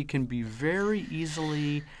 philosophy can be very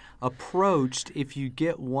easily approached if you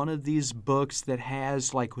get one of these books that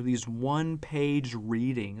has like these one-page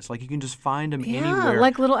readings. Like you can just find them anywhere.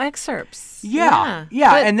 Like little excerpts. Yeah.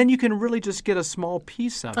 But And then you can really just get a small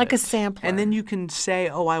piece of it. Like a sampler. And then you can say,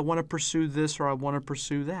 oh, I want to pursue this or I want to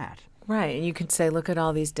pursue that. right, and you could say, look at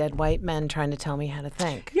all these dead white men trying to tell me how to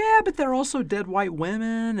think. Yeah, but there are also dead white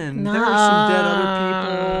women and there are some dead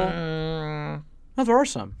other people. No, there are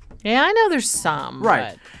some. Yeah, I know there's some.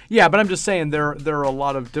 Right. But Yeah, but I'm just saying there are a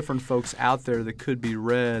lot of different folks out there that could be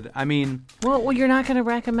read. I mean, well, you're not going to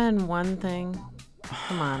recommend one thing.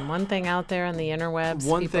 Come on, one thing out there on the interwebs.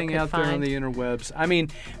 one people thing could out there on find. the interwebs. I mean,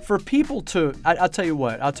 for people to, I'll tell you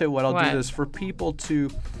what. I'll do What? this. For people to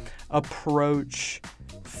approach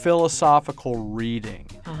philosophical reading,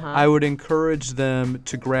 I would encourage them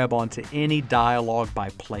to grab onto any dialogue by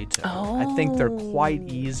Plato. I think they're quite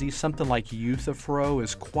easy. Something like Euthyphro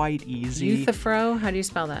is quite easy. Euthyphro? How do you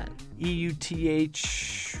spell that?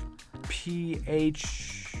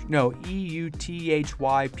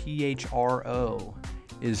 Euthyphro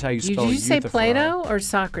is how you spell Did you say Euthyphro. Plato or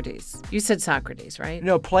Socrates? You said Socrates, right?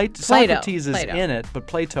 No, Socrates is in it, but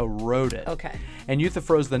Plato wrote it. Okay. And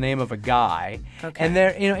Euthyphro is the name of a guy. Okay. And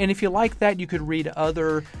there, and if you like that, you could read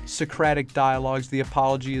other Socratic dialogues. The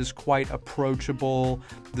Apology is quite approachable.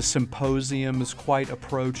 The Symposium is quite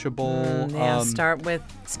approachable. Start with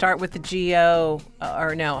the GO,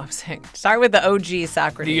 or no, I'm saying start with the OG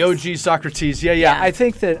Socrates. The OG Socrates. Yeah. I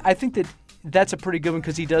think that that's a pretty good one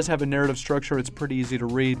because he does have a narrative structure. It's pretty easy to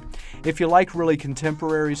read. If you like really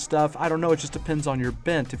contemporary stuff, I don't know. It just depends on your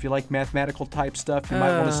bent. If you like mathematical type stuff, you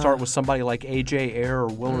might want to start with somebody like A.J. Ayer or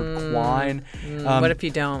Willard Quine. What if you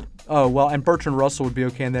don't? Oh, well, and Bertrand Russell would be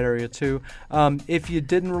okay in that area too. If you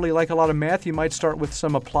didn't really like a lot of math, you might start with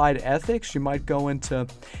some applied ethics. You might go into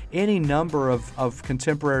any number of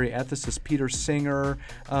contemporary ethicists. Peter Singer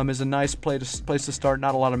is a nice place to start.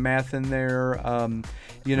 Not a lot of math in there.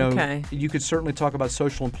 Okay. You could certainly talk about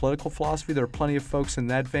social and political philosophy. There are plenty of folks in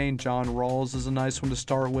that vein. John Rawls is a nice one to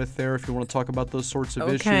start with there if you want to talk about those sorts of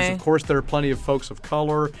issues. Of course, there are plenty of folks of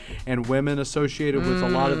color and women associated with a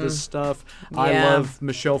lot of this stuff. I Yeah. love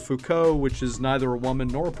Michel Foucault, which is neither a woman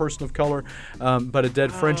nor a person of color, but a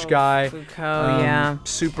dead French guy. Foucault, yeah.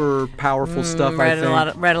 Super powerful stuff, I Read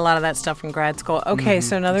think. read a lot of that stuff from grad school. Okay,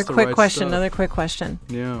 so another That's the quick right question. stuff. Another quick question.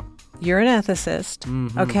 Yeah. You're an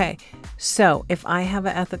ethicist. Okay. So if I have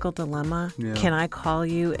an ethical dilemma, Yeah. can I call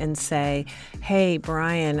you and say, hey,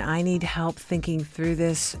 Brian, I need help thinking through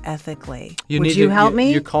this ethically? Would you help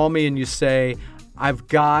me? You call me and you say, I've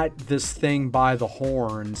got this thing by the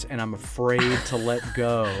horns and I'm afraid to let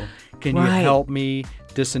go. Can you Right. help me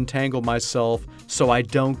disentangle myself so I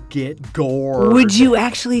don't get gored? Would you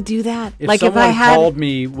actually do that? If like someone if I had called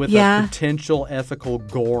me with Yeah. a potential ethical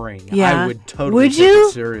goring, yeah. I would totally Would take you?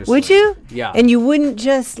 it seriously. Would you? Yeah. And you wouldn't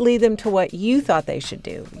just lead them to what you thought they should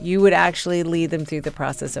do. You would actually lead them through the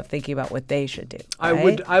process of thinking about what they should do. I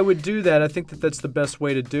right? would do that. I think that's the best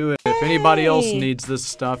way to do it. If anybody else needs this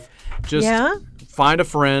stuff, just Yeah? find a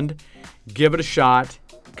friend, give it a shot,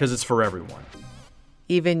 because it's for everyone.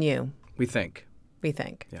 Even you, We think. we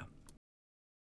think. Yeah.